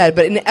match instead.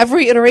 But in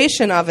every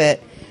iteration of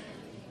it,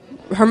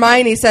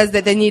 Hermione says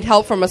that they need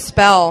help from a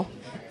spell,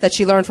 that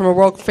she learned from a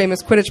world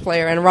famous Quidditch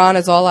player. And Ron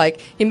is all like,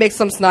 he makes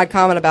some snide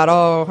comment about,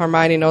 oh,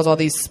 Hermione knows all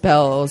these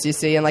spells, you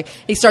see, and like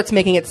he starts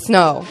making it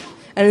snow.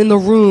 And in the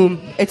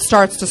room, it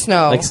starts to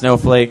snow. Like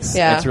snowflakes.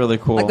 Yeah. That's really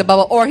cool. Like the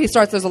bubble. Or he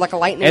starts, there's like a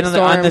lightning and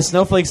storm. on the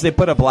snowflakes, they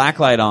put a black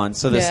light on,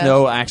 so the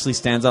snow actually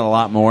stands out a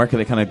lot more because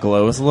it kind of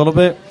glows a little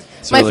bit.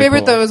 It's My really favorite,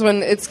 cool. though, is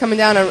when it's coming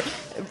down and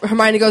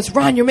Hermione goes,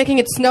 Ron, you're making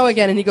it snow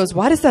again. And he goes,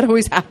 why does that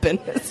always happen?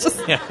 It's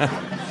just...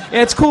 Yeah,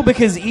 it's cool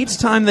because each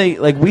time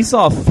we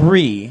saw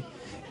 3,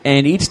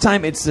 and each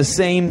time it's the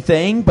same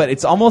thing, but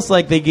it's almost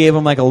like they gave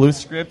them like a loose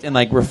script and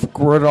like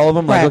recorded all of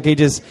them. Like, okay,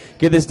 just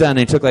get this done. And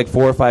it took like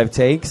 4 or 5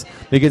 takes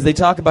because they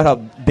talk about how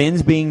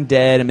Ben's being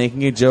dead and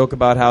making a joke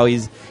about how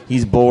he's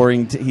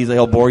boring.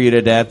 He'll bore you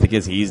to death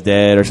because he's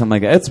dead or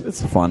something like that.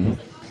 It's fun.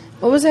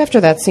 What was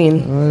after that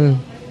scene?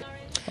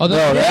 I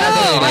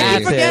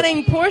I'm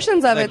forgetting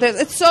portions of it.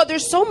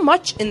 There's so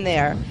much in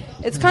there.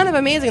 It's kind of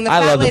amazing. I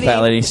love the fat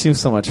lady. She was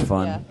so much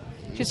fun. Yeah.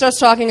 She starts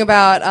talking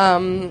about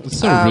it's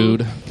so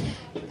rude.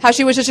 How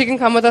she wishes she can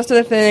come with us to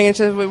the thing, and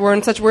she says, we're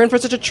in for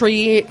such a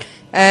treat,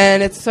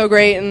 and it's so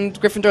great, and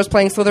Gryffindor's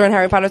playing Slytherin,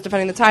 Harry Potter's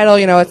defending the title,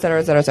 et cetera,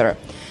 et cetera, et cetera.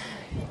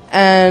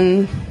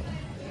 And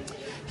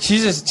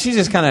she's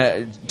just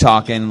kind of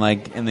talking,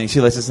 like, and then she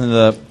lets us into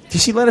the. Did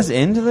she let us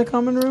into the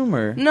common room,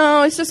 or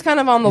no? It's just kind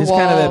of on the wall.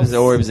 Just kind of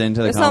absorbs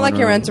into the. It's common not like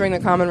room. you're entering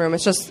the common room.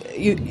 It's just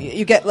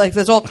you get like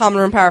there's all common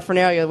room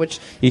paraphernalia, which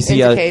you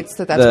see, indicates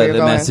that's where you're the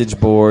going. message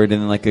board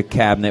and like a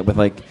cabinet with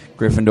like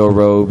Gryffindor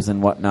robes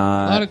and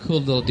whatnot. A lot of cool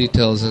little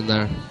details in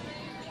there.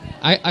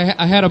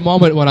 I had a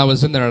moment when I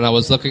was in there and I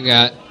was looking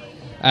at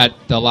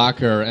the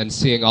locker and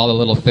seeing all the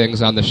little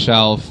things on the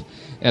shelf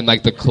and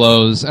like the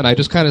clothes, and I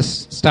just kind of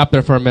stopped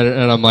there for a minute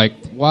and I'm like,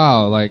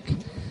 wow, like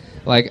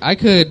I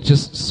could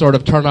just sort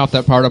of turn off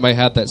that part of my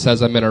head that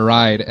says I'm in a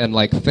ride and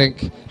like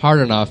think hard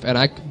enough, and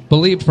I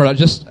believed for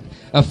just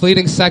a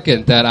fleeting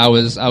second that I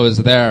was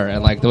there,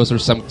 and like those were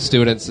some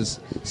students'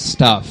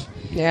 stuff.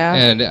 Yeah.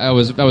 And I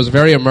was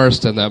very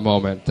immersed in that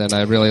moment, and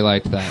I really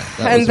liked that.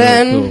 That and was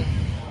then really cool.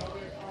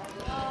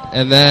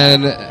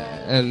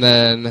 And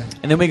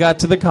then we got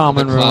to the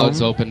common room. The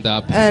clouds opened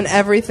up. And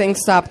everything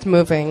stopped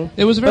moving.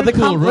 It was a very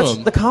cool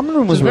room. The common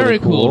room was a very really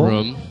cool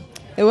room.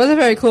 It was a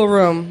very cool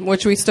room,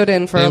 which we stood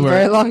in for a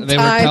very long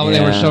time. They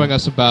were showing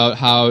us about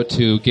how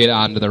to get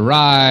onto the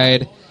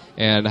ride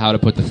and how to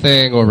put the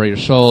thing over your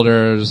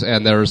shoulders.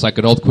 And there was like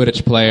an old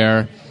Quidditch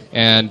player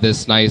and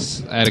this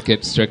nice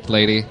etiquette strict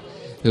lady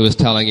who was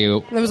telling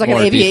you there was like more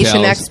an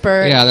aviation details.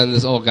 expert. Yeah, then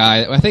this old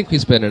guy. I think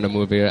he's been in a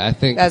movie. I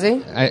think. Has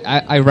he?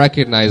 I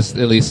recognize,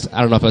 at least, I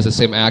don't know if it was the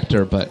same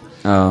actor, but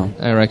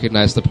I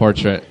recognized the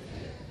portrait.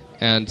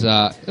 And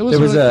it was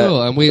really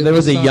cool. And there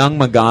was a young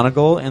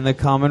McGonagall in the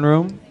common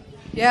room.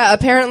 Yeah,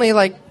 apparently,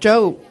 like,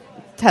 Joe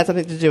had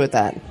something to do with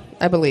that,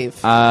 I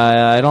believe.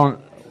 I don't...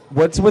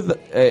 What's with...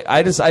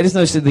 I just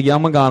noticed the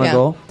young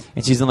McGonagall,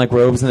 and she's in, like,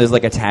 robes, and there's,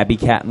 like, a tabby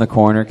cat in the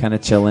corner kind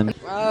of chilling.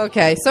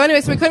 Okay, so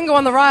anyways, we couldn't go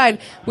on the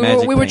ride.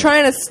 We were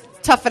trying to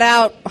tough it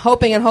out,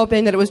 hoping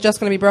that it was just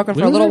going to be broken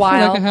for a little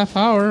while. For like a half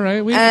hour,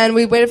 right? And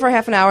we waited for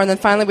half an hour, and then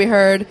finally we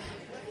heard...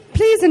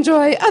 Please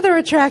enjoy other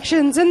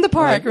attractions in the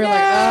park. We're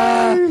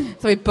like,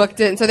 so we booked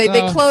it. And so they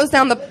closed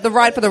down the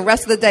ride for the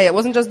rest of the day. It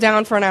wasn't just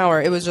down for an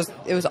hour. It was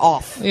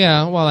off.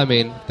 Yeah, well, I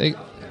mean,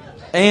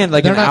 and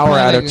like an hour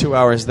out of 2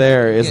 hours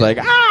there is like,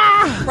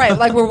 Right,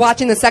 like we're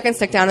watching the second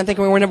stick down and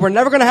thinking we're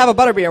never going to have a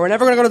butterbeer. We're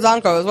never going to go to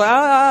Zonko's.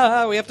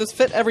 Well, we have to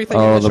fit everything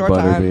in a short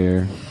time.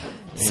 Butterbeer.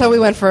 So we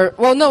went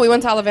we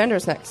went to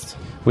Ollivander's next.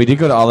 We did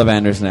go to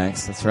Ollivander's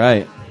next. That's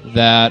right.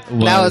 That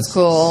was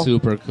cool.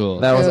 Super cool.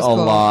 That was a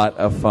lot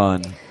of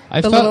fun.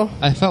 I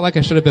felt like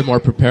I should have been more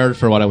prepared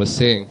for what I was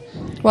seeing.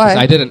 Why?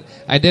 I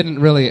didn't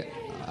really,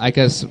 I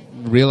guess,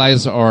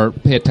 realize or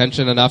pay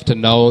attention enough to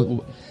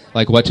know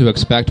like what to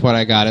expect when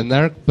I got in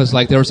there. It was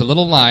like there was a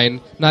little line,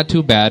 not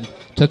too bad.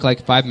 Took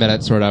like 5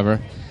 minutes or whatever,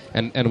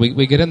 and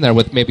we get in there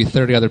with maybe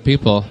 30 other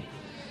people,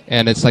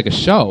 and it's like a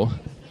show.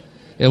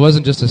 It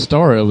wasn't just a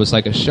store; it was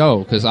like a show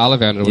because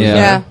Ollivander was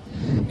there,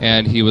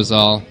 and he was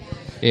all,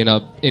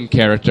 in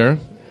character.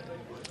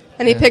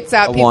 And he picks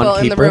out people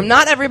in the room.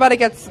 Not everybody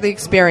gets the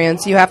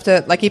experience. You have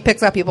to, he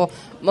picks out people,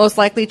 most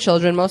likely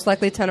children, most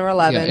likely 10 or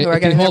 11, who are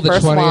getting their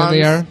first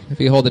wands. If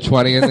you hold the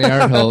 20 in the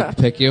air, he'll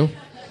pick you.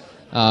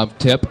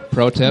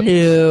 Pro tip.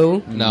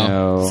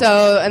 No.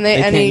 So, and they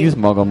can't use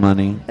Muggle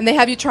money. And they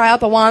have you try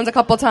out the wands a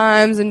couple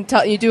times and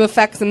you do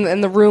effects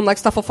in the room, like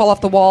stuff will fall off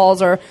the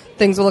walls or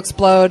things will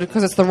explode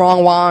because it's the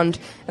wrong wand.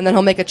 And then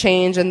he'll make a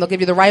change and they'll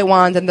give you the right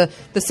wand and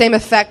the same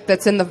effect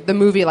that's in the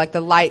movie, like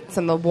the lights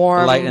and the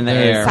warm light in the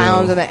air.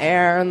 sounds in the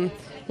air and...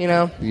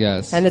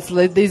 Yes. And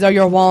these are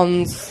your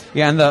wands.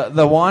 Yeah, and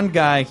the wand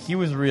guy, he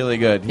was really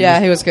good.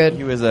 He was good.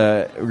 He was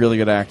a really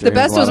good actor. The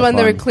best was when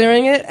they were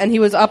clearing it, and he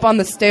was up on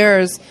the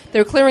stairs. They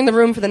were clearing the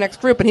room for the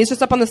next group, and he's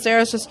just up on the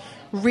stairs just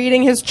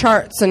reading his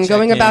charts and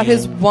going about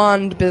his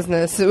wand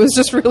business. It was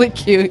just really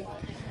cute.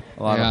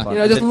 A lot of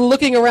fun. Just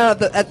looking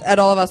around at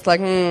all of us like,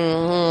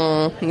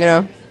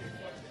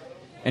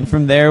 And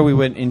from there, we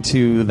went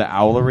into the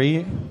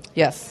Owlery.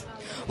 Yes.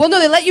 Well, no,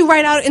 they let you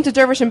right out into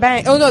Dervish and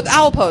Bank. Oh, no, the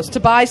Owl Post to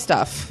buy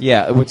stuff.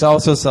 Yeah, which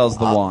also sells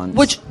the wands.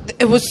 Which,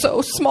 it was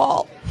so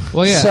small.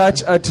 Well, yeah.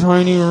 Such a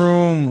tiny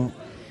room.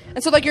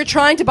 And so, like, you're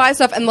trying to buy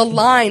stuff, and the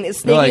line is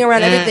snaking like,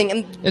 around everything,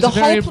 and It's the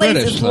whole very place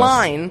British, is though.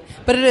 line.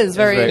 But it is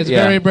very... It's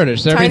Yeah. very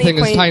British. Tiny, Everything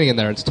is quaint. tiny in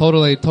there. It's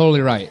totally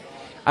right.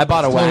 I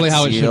bought a Totally wax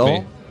how it should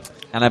seal, be.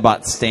 and I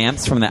bought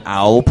stamps from the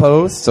Owl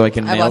Post, so I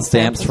can I mail bought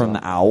stamps stamps as from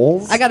well. the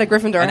owls. I got a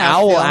Gryffindor An house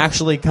owl will seal.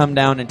 actually come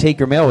down and take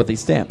your mail with these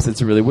stamps.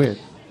 It's really weird.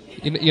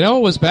 You know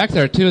what was back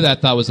there, too, that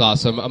I thought was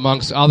awesome,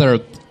 amongst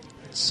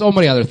so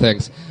many other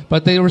things.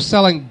 But they were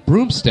selling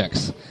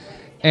broomsticks.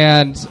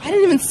 And I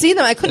didn't even see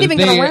them. I couldn't even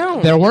get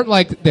around. they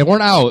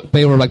weren't out.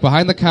 They were like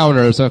behind the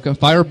counter. So a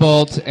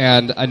Firebolt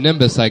and a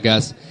Nimbus, I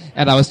guess.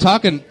 And I was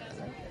talking,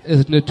 is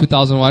it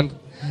 2001?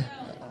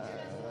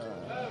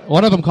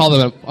 One of them called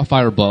it a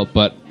Firebolt,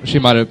 but she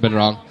might have been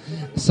wrong.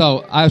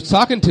 So I was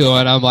talking to her,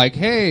 and I'm like,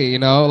 hey,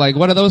 like,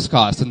 what do those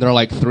cost? And they're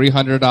like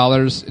 $300,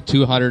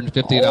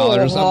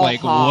 $250. I'm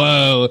like,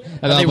 whoa.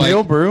 And Are they I'm like,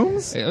 real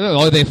brooms?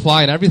 oh, they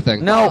fly and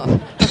everything. No.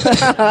 Like,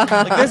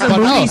 there's a But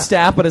movie no.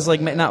 staff, but it's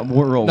like not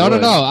real No.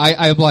 wood.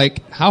 I'm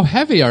like, how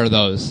heavy are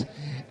those?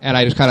 And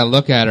I just kind of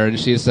look at her, and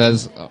she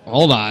says,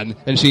 hold on.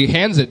 And she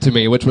hands it to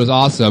me, which was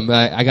awesome.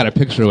 I got a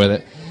picture with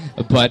it.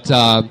 But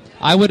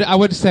I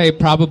would say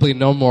probably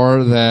no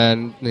more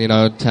than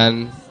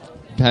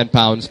 10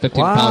 pounds,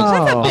 15 Wow. pounds.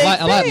 That's a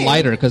big A lot thing.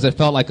 lighter because it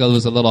felt like it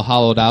was a little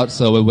hollowed out,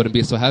 so it wouldn't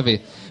be so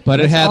heavy. But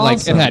it had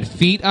awesome. it had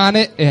feet on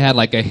it. It had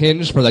like a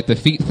hinge for like the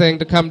feet thing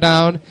to come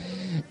down,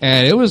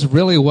 and it was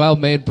really well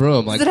made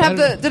broom. Like Did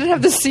it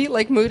have the seat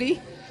like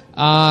Moody?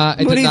 it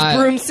did Moody's not-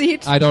 broom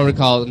seat? I don't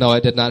recall. No,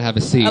 it did not have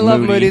a seat. I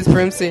love Moody. Moody's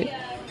broom seat.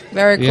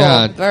 Very cool.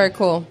 Yeah. Very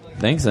cool.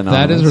 Thanks,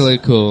 Anonymous. That is really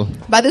cool.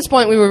 By this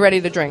point, we were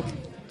ready to drink.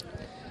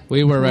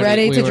 We were ready.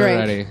 Ready we to were drink.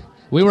 ready.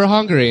 We were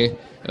hungry,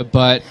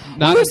 but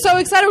not. We were so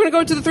excited we were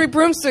going to go to the 3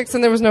 broomsticks,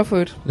 and there was no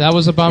food. That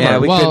was a bummer. Yeah,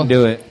 we well, couldn't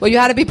do it. Well, you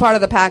had to be part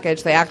of the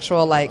package, the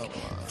actual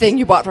thing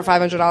you bought for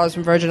 $500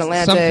 from Virgin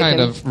Atlantic. Some kind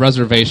and of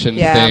reservation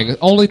Yeah. thing,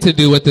 only to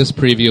do with this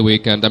preview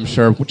weekend, I'm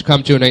sure, which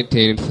come June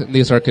 18th.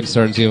 These are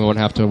concerns you won't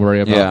have to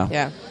worry about.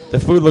 Yeah. The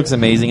food looks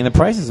amazing, and the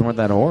prices weren't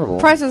that horrible.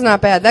 Price is not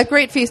bad. That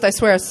great feast, I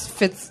swear,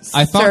 fits.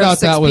 I found serves out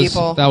 6 that was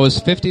people.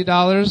 $50.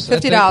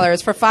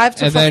 $50 for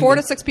And then- 4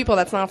 to 6 people.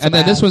 That's not so And bad.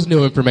 then this was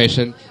new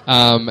information.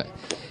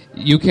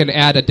 You can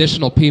add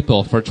additional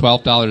people for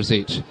 $12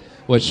 each,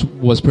 which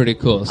was pretty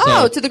cool.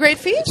 So, to the great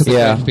feast. to the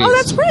Yeah. great feast. Oh,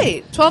 that's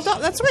great.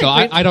 $12. That's great. So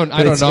I don't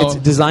But know. It's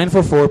designed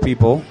for 4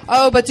 people.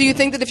 Oh, but do you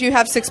think that if you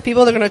have 6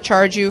 people, they're going to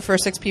charge you for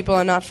 6 people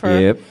and not for?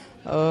 Yep.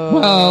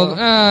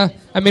 Well,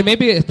 I mean,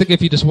 maybe I think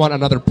if you just want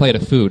another plate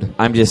of food.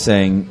 I'm just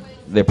saying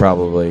they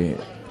probably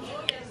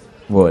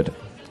would.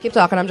 Keep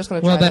talking. I'm just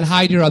going to. Well, try then this.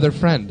 hide your other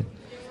friend.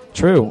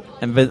 True.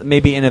 And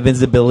maybe an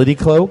invisibility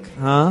cloak,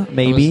 huh?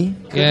 Maybe.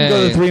 Couldn't Yay.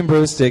 go to the 3 and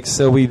Broomsticks,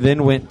 so we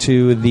then went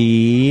to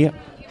the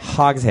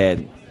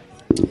Hogshead.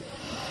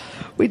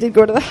 We did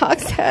go to the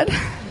Hogshead.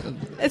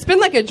 It's been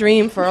like a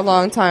dream for a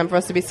long time for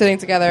us to be sitting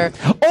together.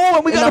 Oh,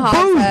 and we in got the a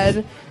booth!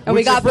 Hogshead. And we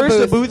Which got at first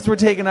the the booth. booths were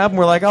taken up, and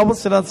we're like, oh, we'll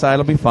sit outside,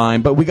 it'll be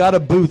fine. But we got a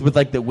booth with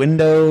like the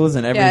windows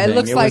and everything. Yeah, it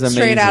looks was like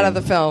straight out of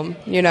the amazing.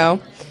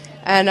 film,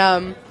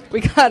 And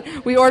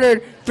we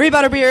ordered 3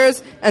 butter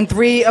beers and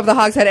 3 of the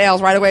Hogshead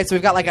ales right away. So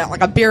we've got like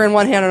a beer in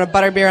one hand and a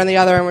butter beer in the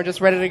other, and we're just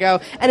ready to go.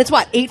 And it's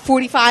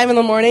 8:45 in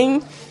the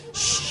morning.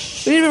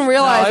 We didn't even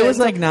realize No, it was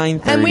like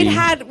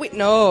 9:30. And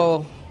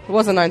no, it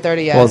wasn't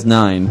 9:30 yet. Well, it's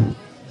 9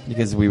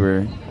 because we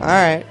were All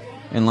right.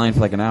 in line for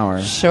like an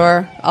hour.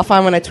 Sure. I'll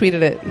find when I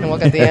tweeted it, and we'll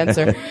get the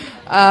answer.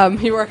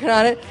 You working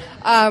on it?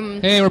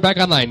 Hey, we're back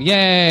online.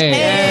 Yay!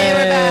 Hey,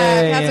 we're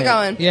back. How's it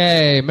going?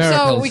 Yay,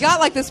 miracles. So we got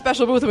like this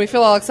special booth, and we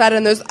feel all excited.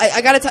 And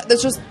I got to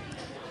there's just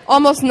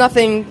almost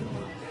nothing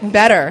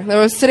better. I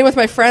was sitting with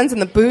my friends in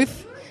the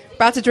booth,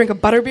 about to drink a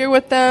butterbeer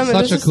with them.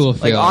 and Such a cool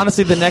Like feeling.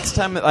 honestly, the next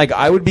time, like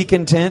I would be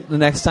content the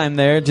next time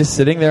there, just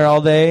sitting there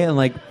all day and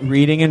like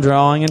reading and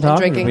drawing and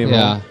talking drinking. to people.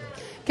 Yeah,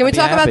 Can we I'd be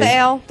talk about the happy.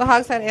 ale, the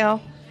Hogshead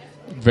ale?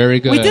 very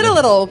good. We did a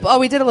little. Oh,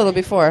 we did a little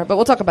before, but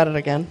we'll talk about it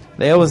again.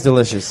 The ale was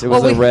delicious. It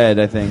was Well, a red,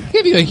 I think.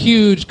 Give you a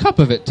huge cup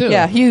of it too.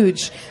 Yeah,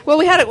 huge. Well,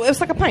 we had it. It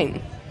was like a pint.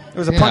 It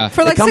was a Yeah. pint.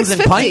 For like it comes in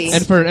 $6.50.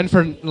 pints. And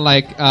for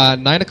like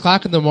 9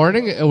 o'clock in the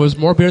morning, it was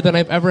more beer than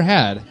I've ever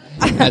had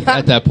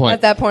at that point.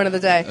 At that point of the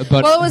day.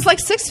 But- Well, it was like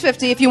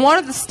 $6.50. If you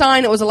wanted the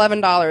Stein, it was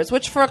 $11,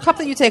 which for a cup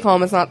that you take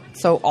home is not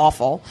so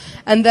awful.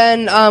 And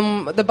then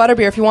the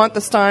butterbeer, if you want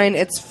the Stein,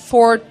 it's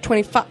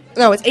 $4.25.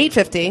 No, it's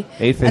 $8.50.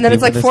 $8.50 And then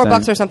it's like for the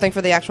 $4 Stein. or something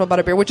for the actual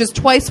butterbeer, which is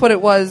twice what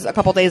it was a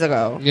couple days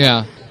ago.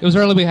 Yeah, it was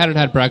early. We hadn't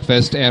had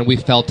breakfast, and we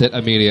felt it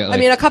immediately. I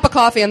mean, a cup of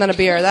coffee and then a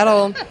beer.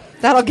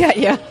 That'll get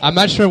you. I'm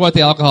not sure what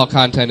the alcohol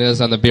content is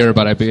on the beer,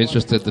 but I'd be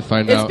interested to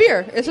find It's out.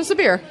 beer. It's just a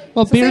beer.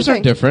 Well, It's the same beers are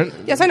thing. different.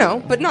 Yes, I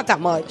know, but not that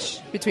much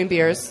between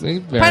beers. They A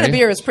vary. pint of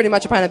beer is pretty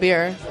much a pint of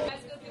beer.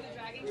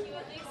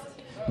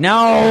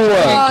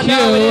 No.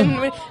 No, we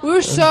didn't. We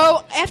were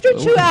so after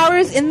 2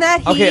 hours in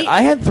that heat. Okay,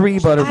 I had 3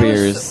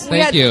 butterbeers.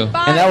 Thank you.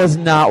 And that was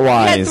not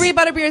wise. We had 3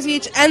 butterbeers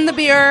each, and the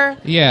beer.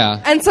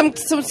 Yeah. And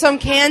some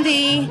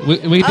candy.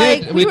 We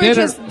did. We were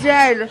just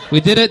dead.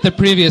 We did it the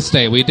previous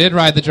day. We did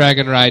ride the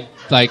Dragon Ride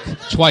like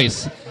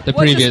twice the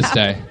previous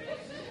day.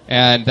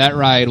 And that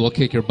ride will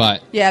kick your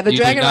butt. Yeah, the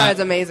Dragon Ride is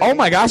amazing. Oh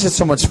my gosh, it's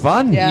so much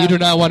fun. Yeah. You do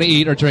not want to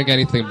eat or drink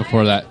anything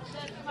before that.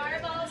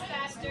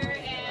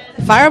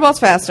 Fireball's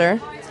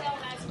faster.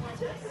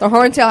 The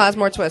Horntail has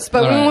more twists.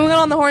 But when we went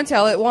on the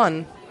Horntail, it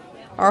won.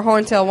 Our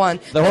Horntail won.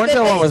 The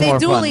Horntail one was more fun.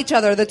 They duel each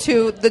other, the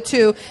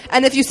two.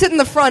 And if you sit in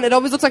the front, it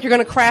always looks like you're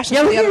going to crash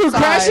into the other side.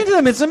 Crash into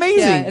them. It's amazing.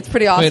 Yeah, it's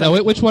pretty awesome. Wait,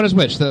 now, which one is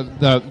which?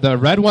 The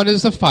red one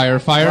is the fire.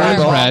 Fire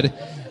is red.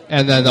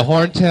 And then the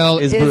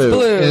Horntail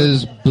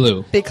is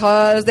blue.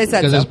 Because they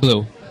said so. Because it's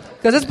blue.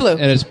 Because it's blue.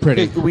 And it's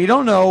pretty. We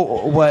don't know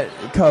what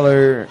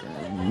color...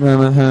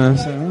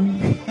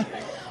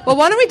 Well,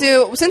 why don't we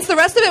do, since the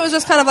rest of it was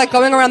just kind of like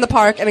going around the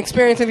park and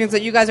experiencing things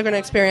that you guys are going to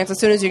experience as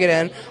soon as you get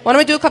in, why don't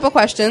we do a couple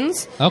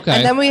questions? Okay.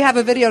 And then we have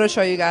a video to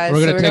show you guys.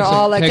 We're going to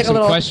all like take a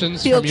little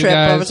questions field from you trip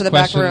guys, over to the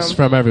back room. questions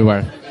from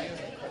everywhere.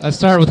 Let's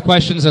start with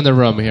questions in the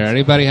room here.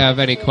 Anybody have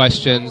any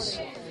questions?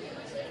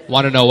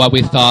 Want to know what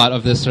we thought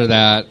of this or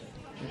that?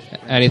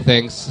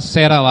 Anything?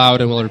 Say it out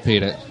loud and we'll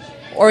repeat it.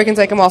 Or we can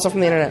take them also from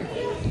the internet.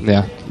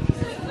 Yeah.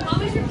 What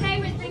was your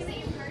favorite thing that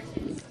you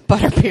purchased?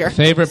 Butterbeer.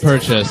 Favorite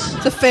purchase?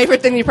 It's the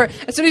favorite thing you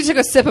purchased. As soon as you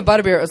took a sip of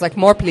butterbeer, it was like,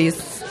 more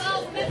please.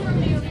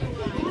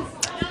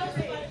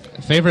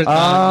 Favorite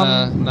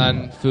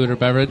non-food or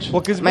beverage?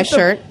 Well, my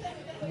shirt.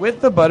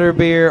 With the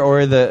butterbeer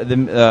or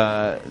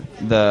the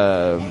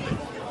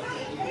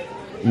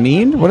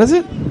mead, what is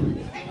it?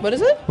 What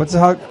is it? What's the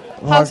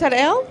Hogshead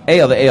Ale?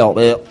 The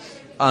ale.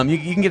 You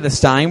can get the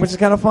Stein, which is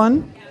kind of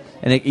fun,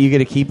 and you get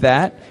to keep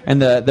that.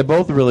 And they're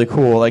both really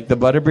cool. Like the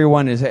butterbeer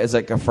one is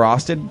like a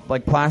frosted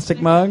like plastic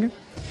mug,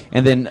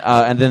 and then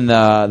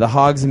the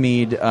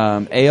Hogsmeade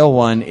ale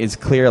one is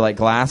clear like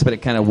glass, but it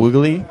kind of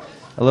wiggly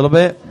a little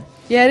bit.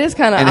 Yeah, it is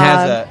kind of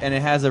odd.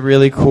 It has a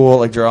really cool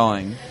like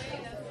drawing.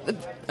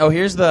 Oh,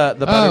 here's the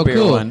butterbeer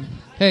cool. one.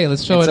 Hey,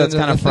 let's show it. So it's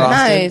kind of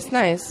frosted.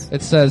 Nice.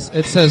 It says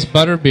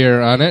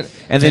butterbeer on it,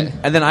 and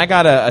then I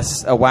got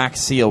a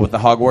wax seal with the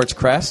Hogwarts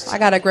crest. I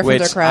got a Gryffindor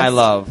which crest. I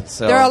love.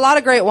 So there are a lot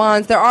of great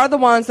wands. There are the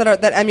ones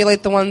that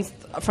emulate the ones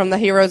from the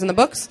heroes in the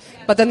books,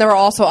 but then there are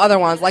also other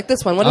ones like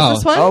this one. What is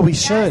this one? Oh, we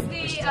should.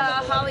 That's the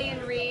Holly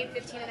and Reed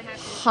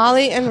 15.5.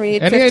 Holly and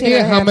Reed. Any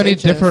idea how many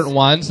inches. different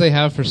wands they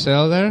have for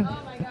sale there?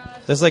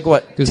 There's like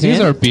what? Because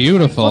these are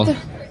beautiful.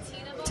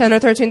 10 or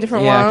 13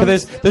 different Yeah, wands.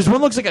 because there's one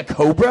that looks like a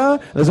cobra.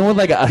 There's one with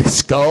like a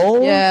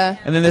skull. Yeah.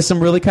 And then there's some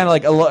really kind of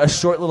like a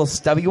short little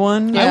stubby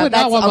one. Yeah, I would not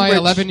that's want my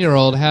Umbridge.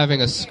 11-year-old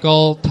having a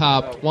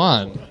skull-topped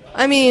wand.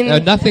 I mean,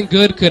 Nothing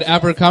good could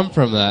ever come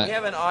from We that.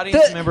 have an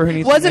audience member who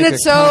needs wasn't to make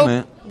it a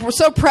comment.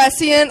 so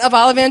prescient of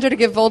Ollivander to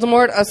give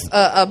Voldemort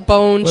a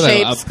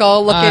bone-shaped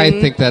skull-looking I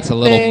think that's a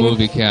little thing?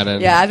 movie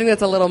canon. Yeah, I think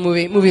that's a little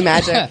movie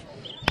magic.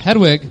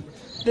 Hedwig.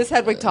 This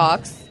Hedwig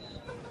talks.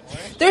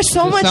 There's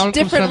so The much sound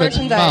comes different from its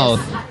merchandise.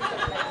 mouth.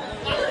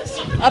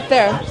 Up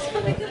there.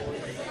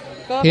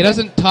 Go up He there.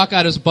 doesn't talk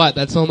out his butt.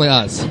 That's only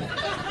us.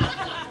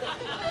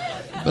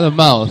 The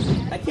mouth.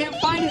 I can't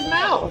find his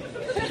mouth.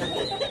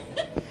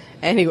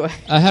 Anyway.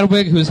 A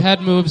Hedwig whose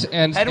head moves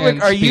and Hedwig,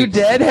 and are you speaks.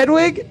 dead,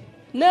 Hedwig?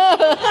 No.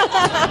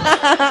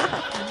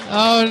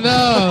 Oh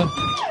no!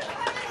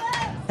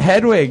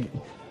 Hedwig,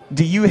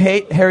 do you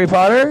hate Harry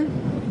Potter?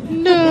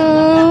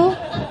 No.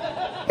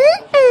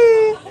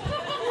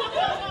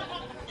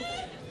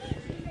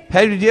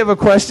 Hedwig, do you have a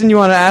question you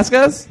want to ask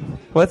us?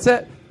 What's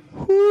that?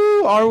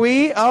 Who are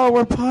we? Oh,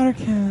 we're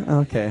Pottercast.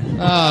 Okay.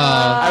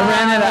 I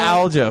ran out of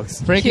owl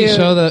jokes. Frankie, Cute.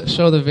 show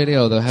the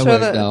video, the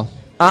Hedwig doll.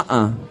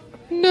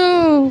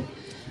 No.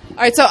 All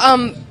right, so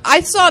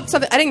I saw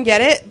something. I didn't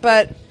get it,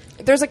 but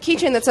there's a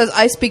keychain that says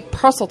 "I speak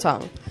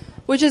Parseltongue,"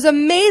 which is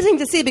amazing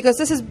to see because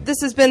this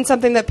has been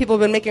something that people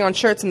have been making on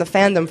shirts in the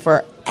fandom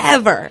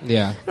forever.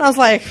 Yeah. And I was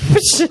like,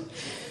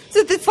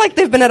 it's like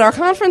they've been at our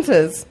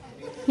conferences,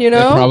 you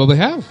know? They probably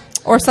have.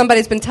 Or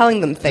somebody's been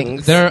telling them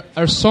things. There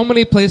are so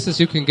many places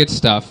you can get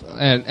stuff,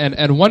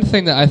 and one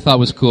thing that I thought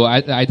was cool,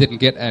 I didn't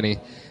get any,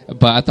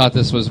 but I thought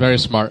this was very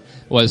smart,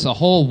 was a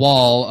whole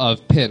wall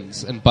of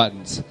pins and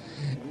buttons.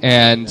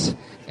 And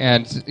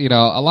you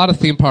know, a lot of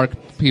theme park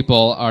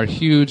people are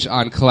huge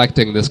on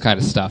collecting this kind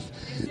of stuff.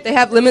 They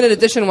have limited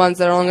edition ones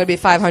that are only going to be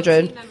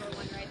 500.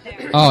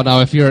 Oh, now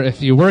if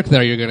you work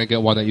there, you're going to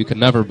get one that you can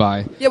never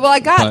buy. Yeah, well, I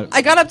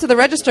got up to the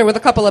register with a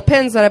couple of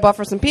pins that I bought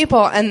for some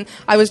people, and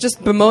I was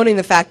just bemoaning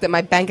the fact that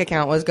my bank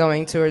account was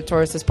going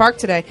towards this park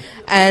today,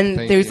 and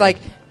Thank he was you. like,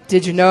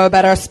 "Did you know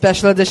about our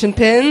special edition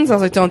pins?" I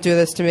was like, "Don't do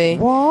this to me."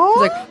 What?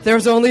 He's like,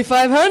 "There's only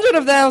 500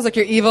 of them." I was like,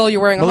 "You're evil.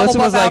 You're wearing a Melissa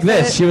Hufflepuff was like outfit."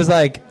 this. She was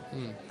like,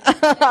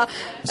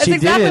 That's she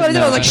exactly did what I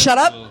did. I was know. like,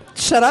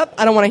 "Shut up!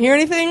 I don't want to hear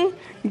anything.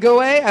 Go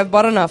away. I've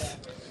bought enough."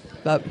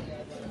 But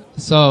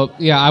So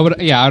I would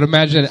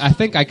imagine. I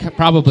think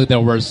probably there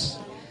was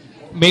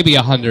maybe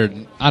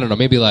 100. I don't know,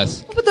 maybe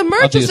less. But the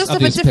merch is just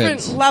of a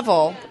different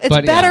level. It's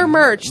better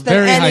merch than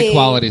very any... high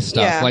quality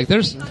stuff. Yeah. Like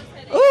there's...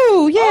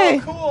 Ooh, yay.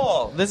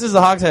 Oh, cool. This is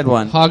the Hogshead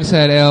one.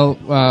 Hogshead Ale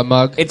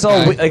mug. It's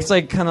all. It's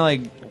like kind of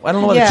like I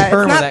don't know what the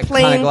term of that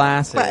kind of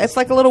glass is. It's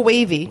like a little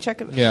wavy. Check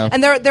it. Yeah.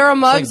 And there are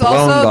mugs like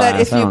also glass, that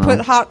if you put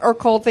hot or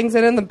cold things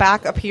in, the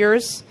back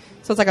appears.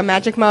 So it's like a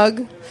magic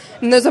mug.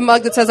 And there's a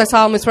mug that says "I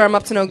solemnly swear I'm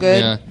up to no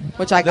good,"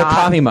 which I got. The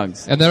coffee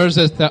mugs. And there was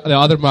the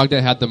other mug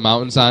that had the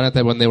mountains on it.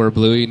 That when they were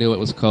blue, you knew it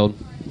was cold.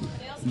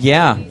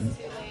 Yeah.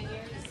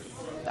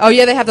 Oh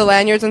yeah, they have the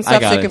lanyards and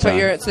stuff, so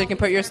you can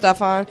put your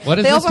stuff on. What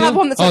is they this also have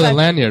one that says the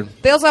lanyard.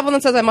 They also have one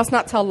that says "I must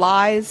not tell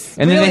lies."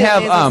 And really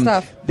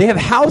then they have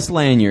house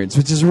lanyards,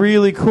 which is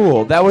really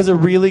cool. That was a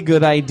really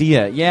good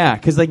idea. Yeah,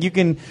 because like you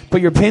can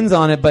put your pins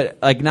on it, but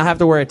like not have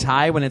to wear a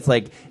tie when it's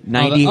like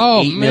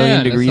 98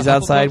 million degrees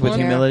outside with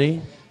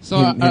humidity.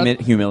 So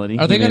humility.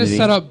 Are they going to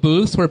set up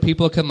booths where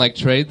people can like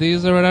trade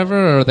these or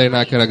whatever, or are they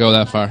not going to go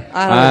that far?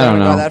 I don't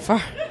know. Go that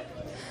far.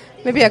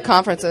 Maybe at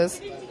conferences.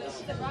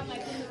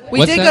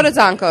 We did go to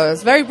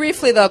Zonko's very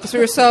briefly though, because we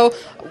were so.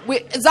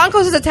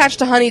 Zonko's is attached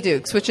to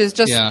Honeydukes, which is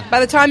just by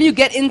the time you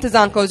get into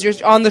Zonko's, you're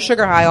on the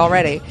sugar high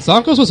already.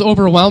 Zonko's was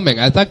overwhelming.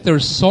 I thought there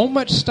was so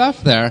much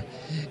stuff there,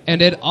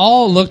 and it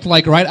all looked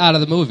like right out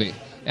of the movie.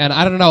 And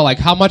I don't know, like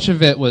how much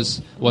of it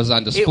was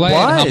on display,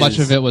 and how much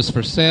of it was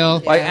for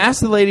sale. I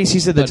asked the lady. She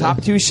said the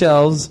top 2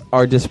 shelves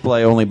are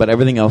display only, but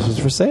everything else was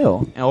for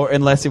sale, or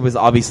unless it was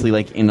obviously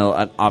like in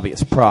an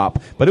obvious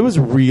prop. But it was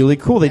really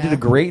cool. They did a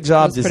great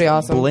job just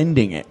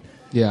blending it.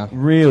 Yeah,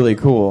 really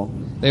cool.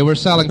 They were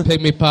selling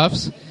Pygmy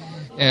Puffs,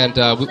 and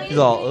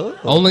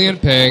only in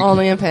pink.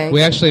 Only in pink.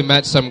 We actually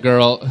met some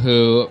girl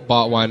who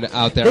bought one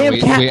out there. They have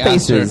cat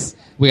faces.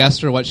 We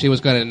asked her what she was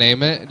going to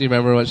name it. Do you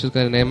remember what she was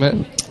going to name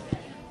it?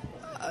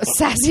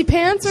 Sassy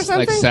Pants or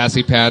something? Like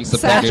Sassy Pants.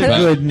 That's a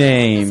good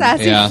name.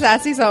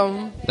 Sassy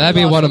something. That'd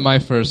be one of my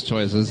first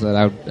choices that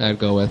I'd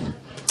go with.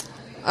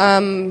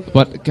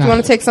 But do you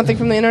want to take something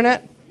from the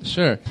internet?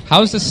 Sure.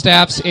 How's the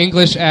staff's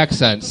English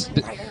accents?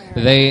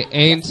 They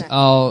ain't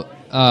all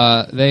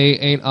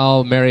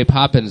Mary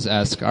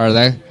Poppins-esque, are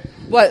they?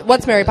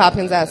 What's Mary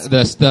Poppins-esque?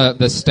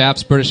 The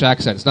staff's British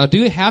accents. Now, do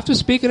you have to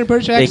speak in a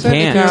British accent?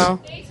 They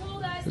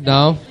can't.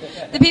 No.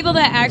 The people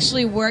that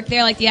actually work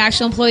there, like the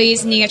actual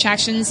employees and the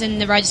attractions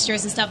and the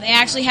registers and stuff, they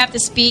actually have to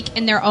speak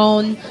in their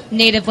own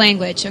native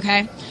language,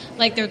 okay?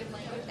 Like their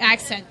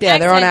accent. Yeah,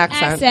 their own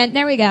accent.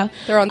 There we go.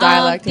 Their own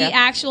dialect, The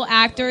actual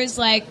actors,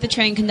 like the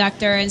train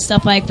conductor and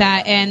stuff like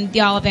that, and the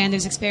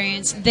Ollivanders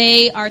experience,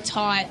 they are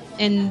taught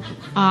they're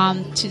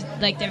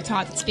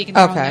taught to speak in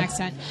their own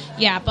accent.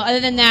 Yeah, but other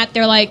than that,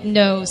 they're like,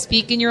 no,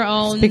 speak in your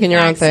own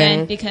accent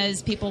thing.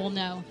 because people will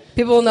know.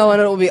 People will know and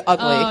it will be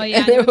ugly. Oh, yeah,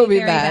 and it will be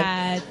very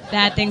bad.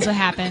 Bad things will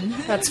happen.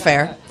 That's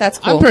fair. That's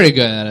cool. I'm pretty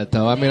good at it,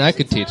 though. I mean, I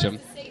could teach them.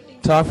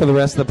 Talk for the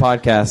rest of the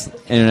podcast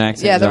in an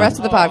accent. Yeah, the rest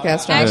of the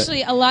podcast.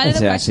 Actually, a lot of the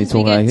questions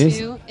we get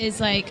too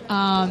is like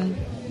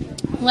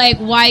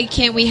why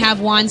can't we have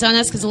wands on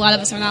us? Because a lot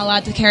of us are not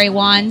allowed to carry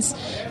wands,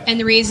 and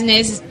the reason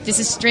is this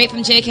is straight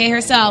from JK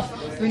herself.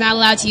 We're not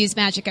allowed to use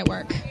magic at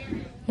work.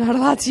 Not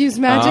allowed to use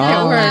magic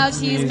at work. Not allowed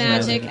to use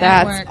magic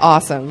at work. That's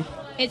awesome.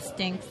 It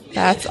stinks.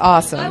 That's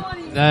awesome.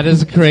 That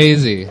is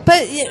crazy.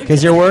 But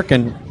because you're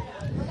working.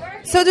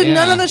 So did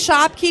none of the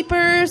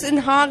shopkeepers in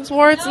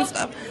Hogwarts and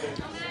stuff?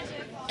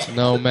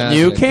 No magic.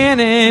 New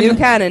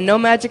canon. No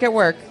magic at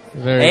work.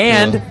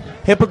 Very cool.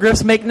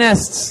 Hippogriffs make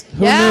nests.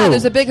 Who yeah, knew?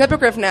 There's a big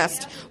hippogriff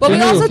nest. Well, we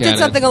also did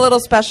something a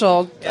little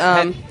special.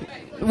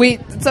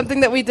 Something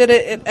that we did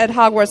at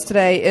Hogwarts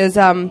today is.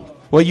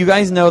 Well, you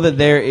guys know that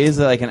there is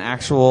like an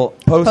actual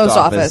post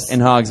office in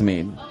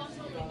Hogsmeade.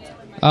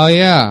 Oh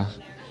yeah.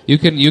 You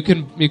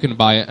can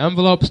buy an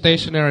envelope,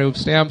 stationery,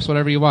 stamps,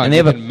 whatever you want. And they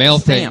have mail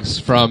things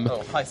from.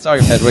 Oh, hi,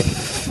 sorry, Hedwig.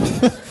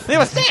 They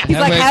have a stamp.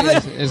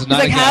 He's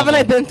like, haven't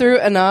I been through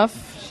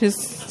enough?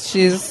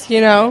 She's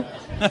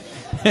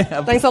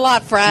Thanks a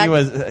lot, Frack. She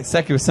was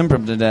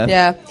Secu to death.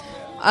 Yeah.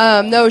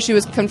 No, she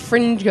was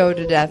confringo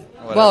to death.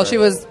 Whatever. Well, she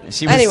was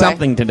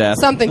something to death.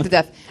 Something to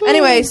death.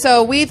 Anyway,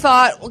 so we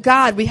thought, well,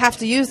 God, we have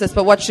to use this,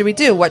 but what should we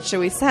do? What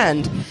should we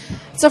send?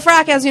 So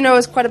Frack, as you know,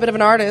 is quite a bit of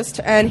an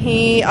artist, and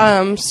he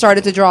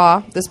started to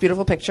draw this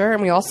beautiful picture,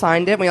 and we all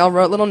signed it, and we all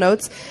wrote little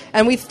notes,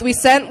 and we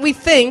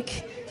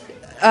think,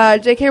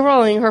 J.K.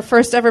 Rowling her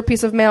first ever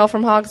piece of mail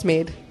from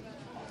Hogsmeade.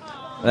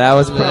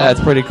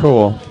 That's pretty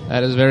cool.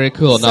 That is very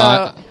cool. So,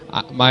 now,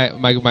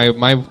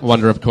 my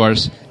wonder, of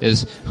course,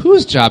 is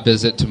whose job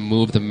is it to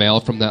move the mail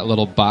from that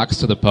little box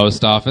to the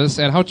post office,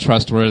 and how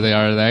trustworthy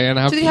are they, and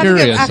how do you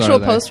curious have to get actual are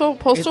they?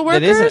 postal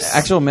workers? It is an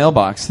actual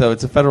mailbox, though.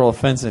 It's a federal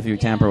offense if you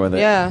tamper with it.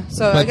 Yeah,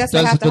 so but I guess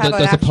they have to have an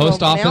does the actual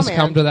post office mailman.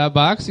 come to that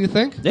box, you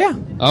think? Yeah.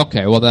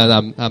 Okay, well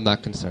then I'm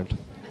not concerned.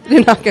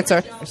 You're not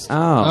concerned.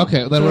 Oh.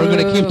 Okay, then we're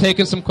going to keep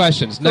taking some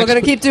questions. We're going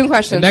to keep doing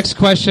questions. The next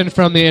question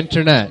from the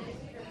internet.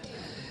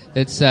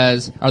 It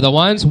says, are the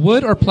wands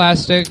wood or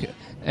plastic,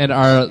 and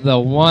are there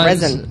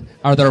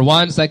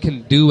wands that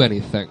can do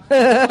anything?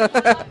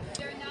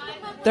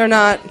 They're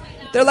not.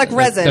 They're like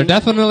resin. They're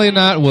definitely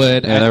not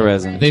wood. Yeah, they're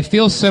resin. They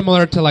feel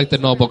similar to like the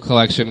Noble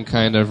Collection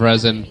kind of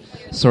resin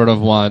sort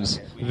of wands.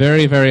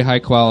 Very, very high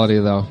quality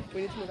though.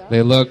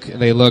 They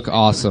look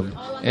awesome.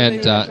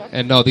 And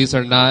no, these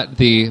are not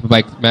the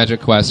like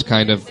Magic Quest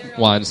kind of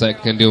wands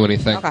that can do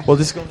anything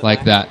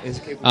like that.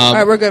 All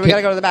right, we're good. We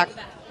gotta go to the back.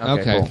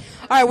 Okay. Cool.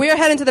 All right, we are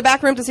heading to the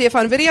back room to see a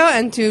fun video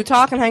and to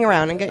talk and hang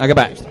around and get. I go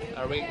back.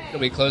 Are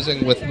we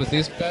closing with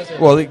these guys?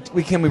 Well,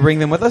 can we bring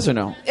them with us or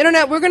no?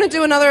 Internet, we're going to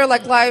do another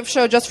like live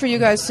show just for you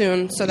guys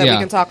soon, so that we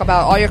can talk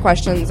about all your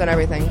questions and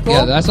everything. Cool?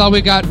 Yeah, that's all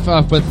we got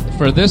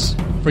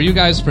for you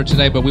guys for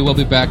today. But we will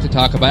be back to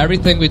talk about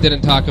everything we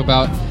didn't talk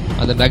about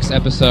on the next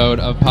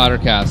episode of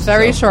Pottercast.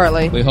 Very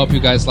shortly. We hope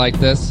you guys like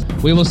this.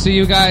 We will see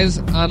you guys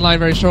online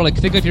very shortly.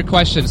 Think of your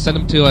questions. Send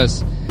them to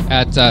us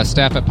at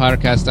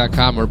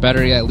staff@pottercast.com, or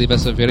better yet, leave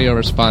us a video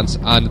response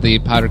on the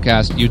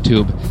Pottercast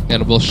YouTube,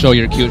 and we'll show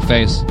your cute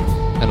face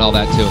and all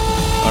that too.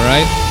 All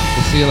right?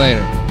 We'll see you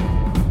later.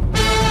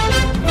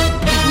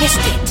 Missed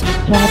it.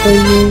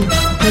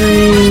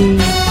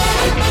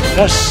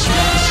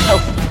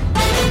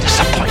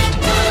 Self-disappointed.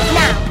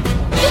 Now,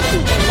 if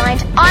you don't mind,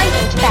 I'm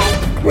going to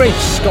bed. Great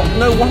Scott,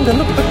 no wonder.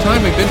 Look at the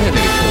time we've been here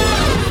nearly 4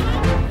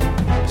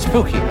 hours.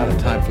 Spooky how the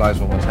time flies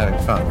when one's having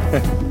fun.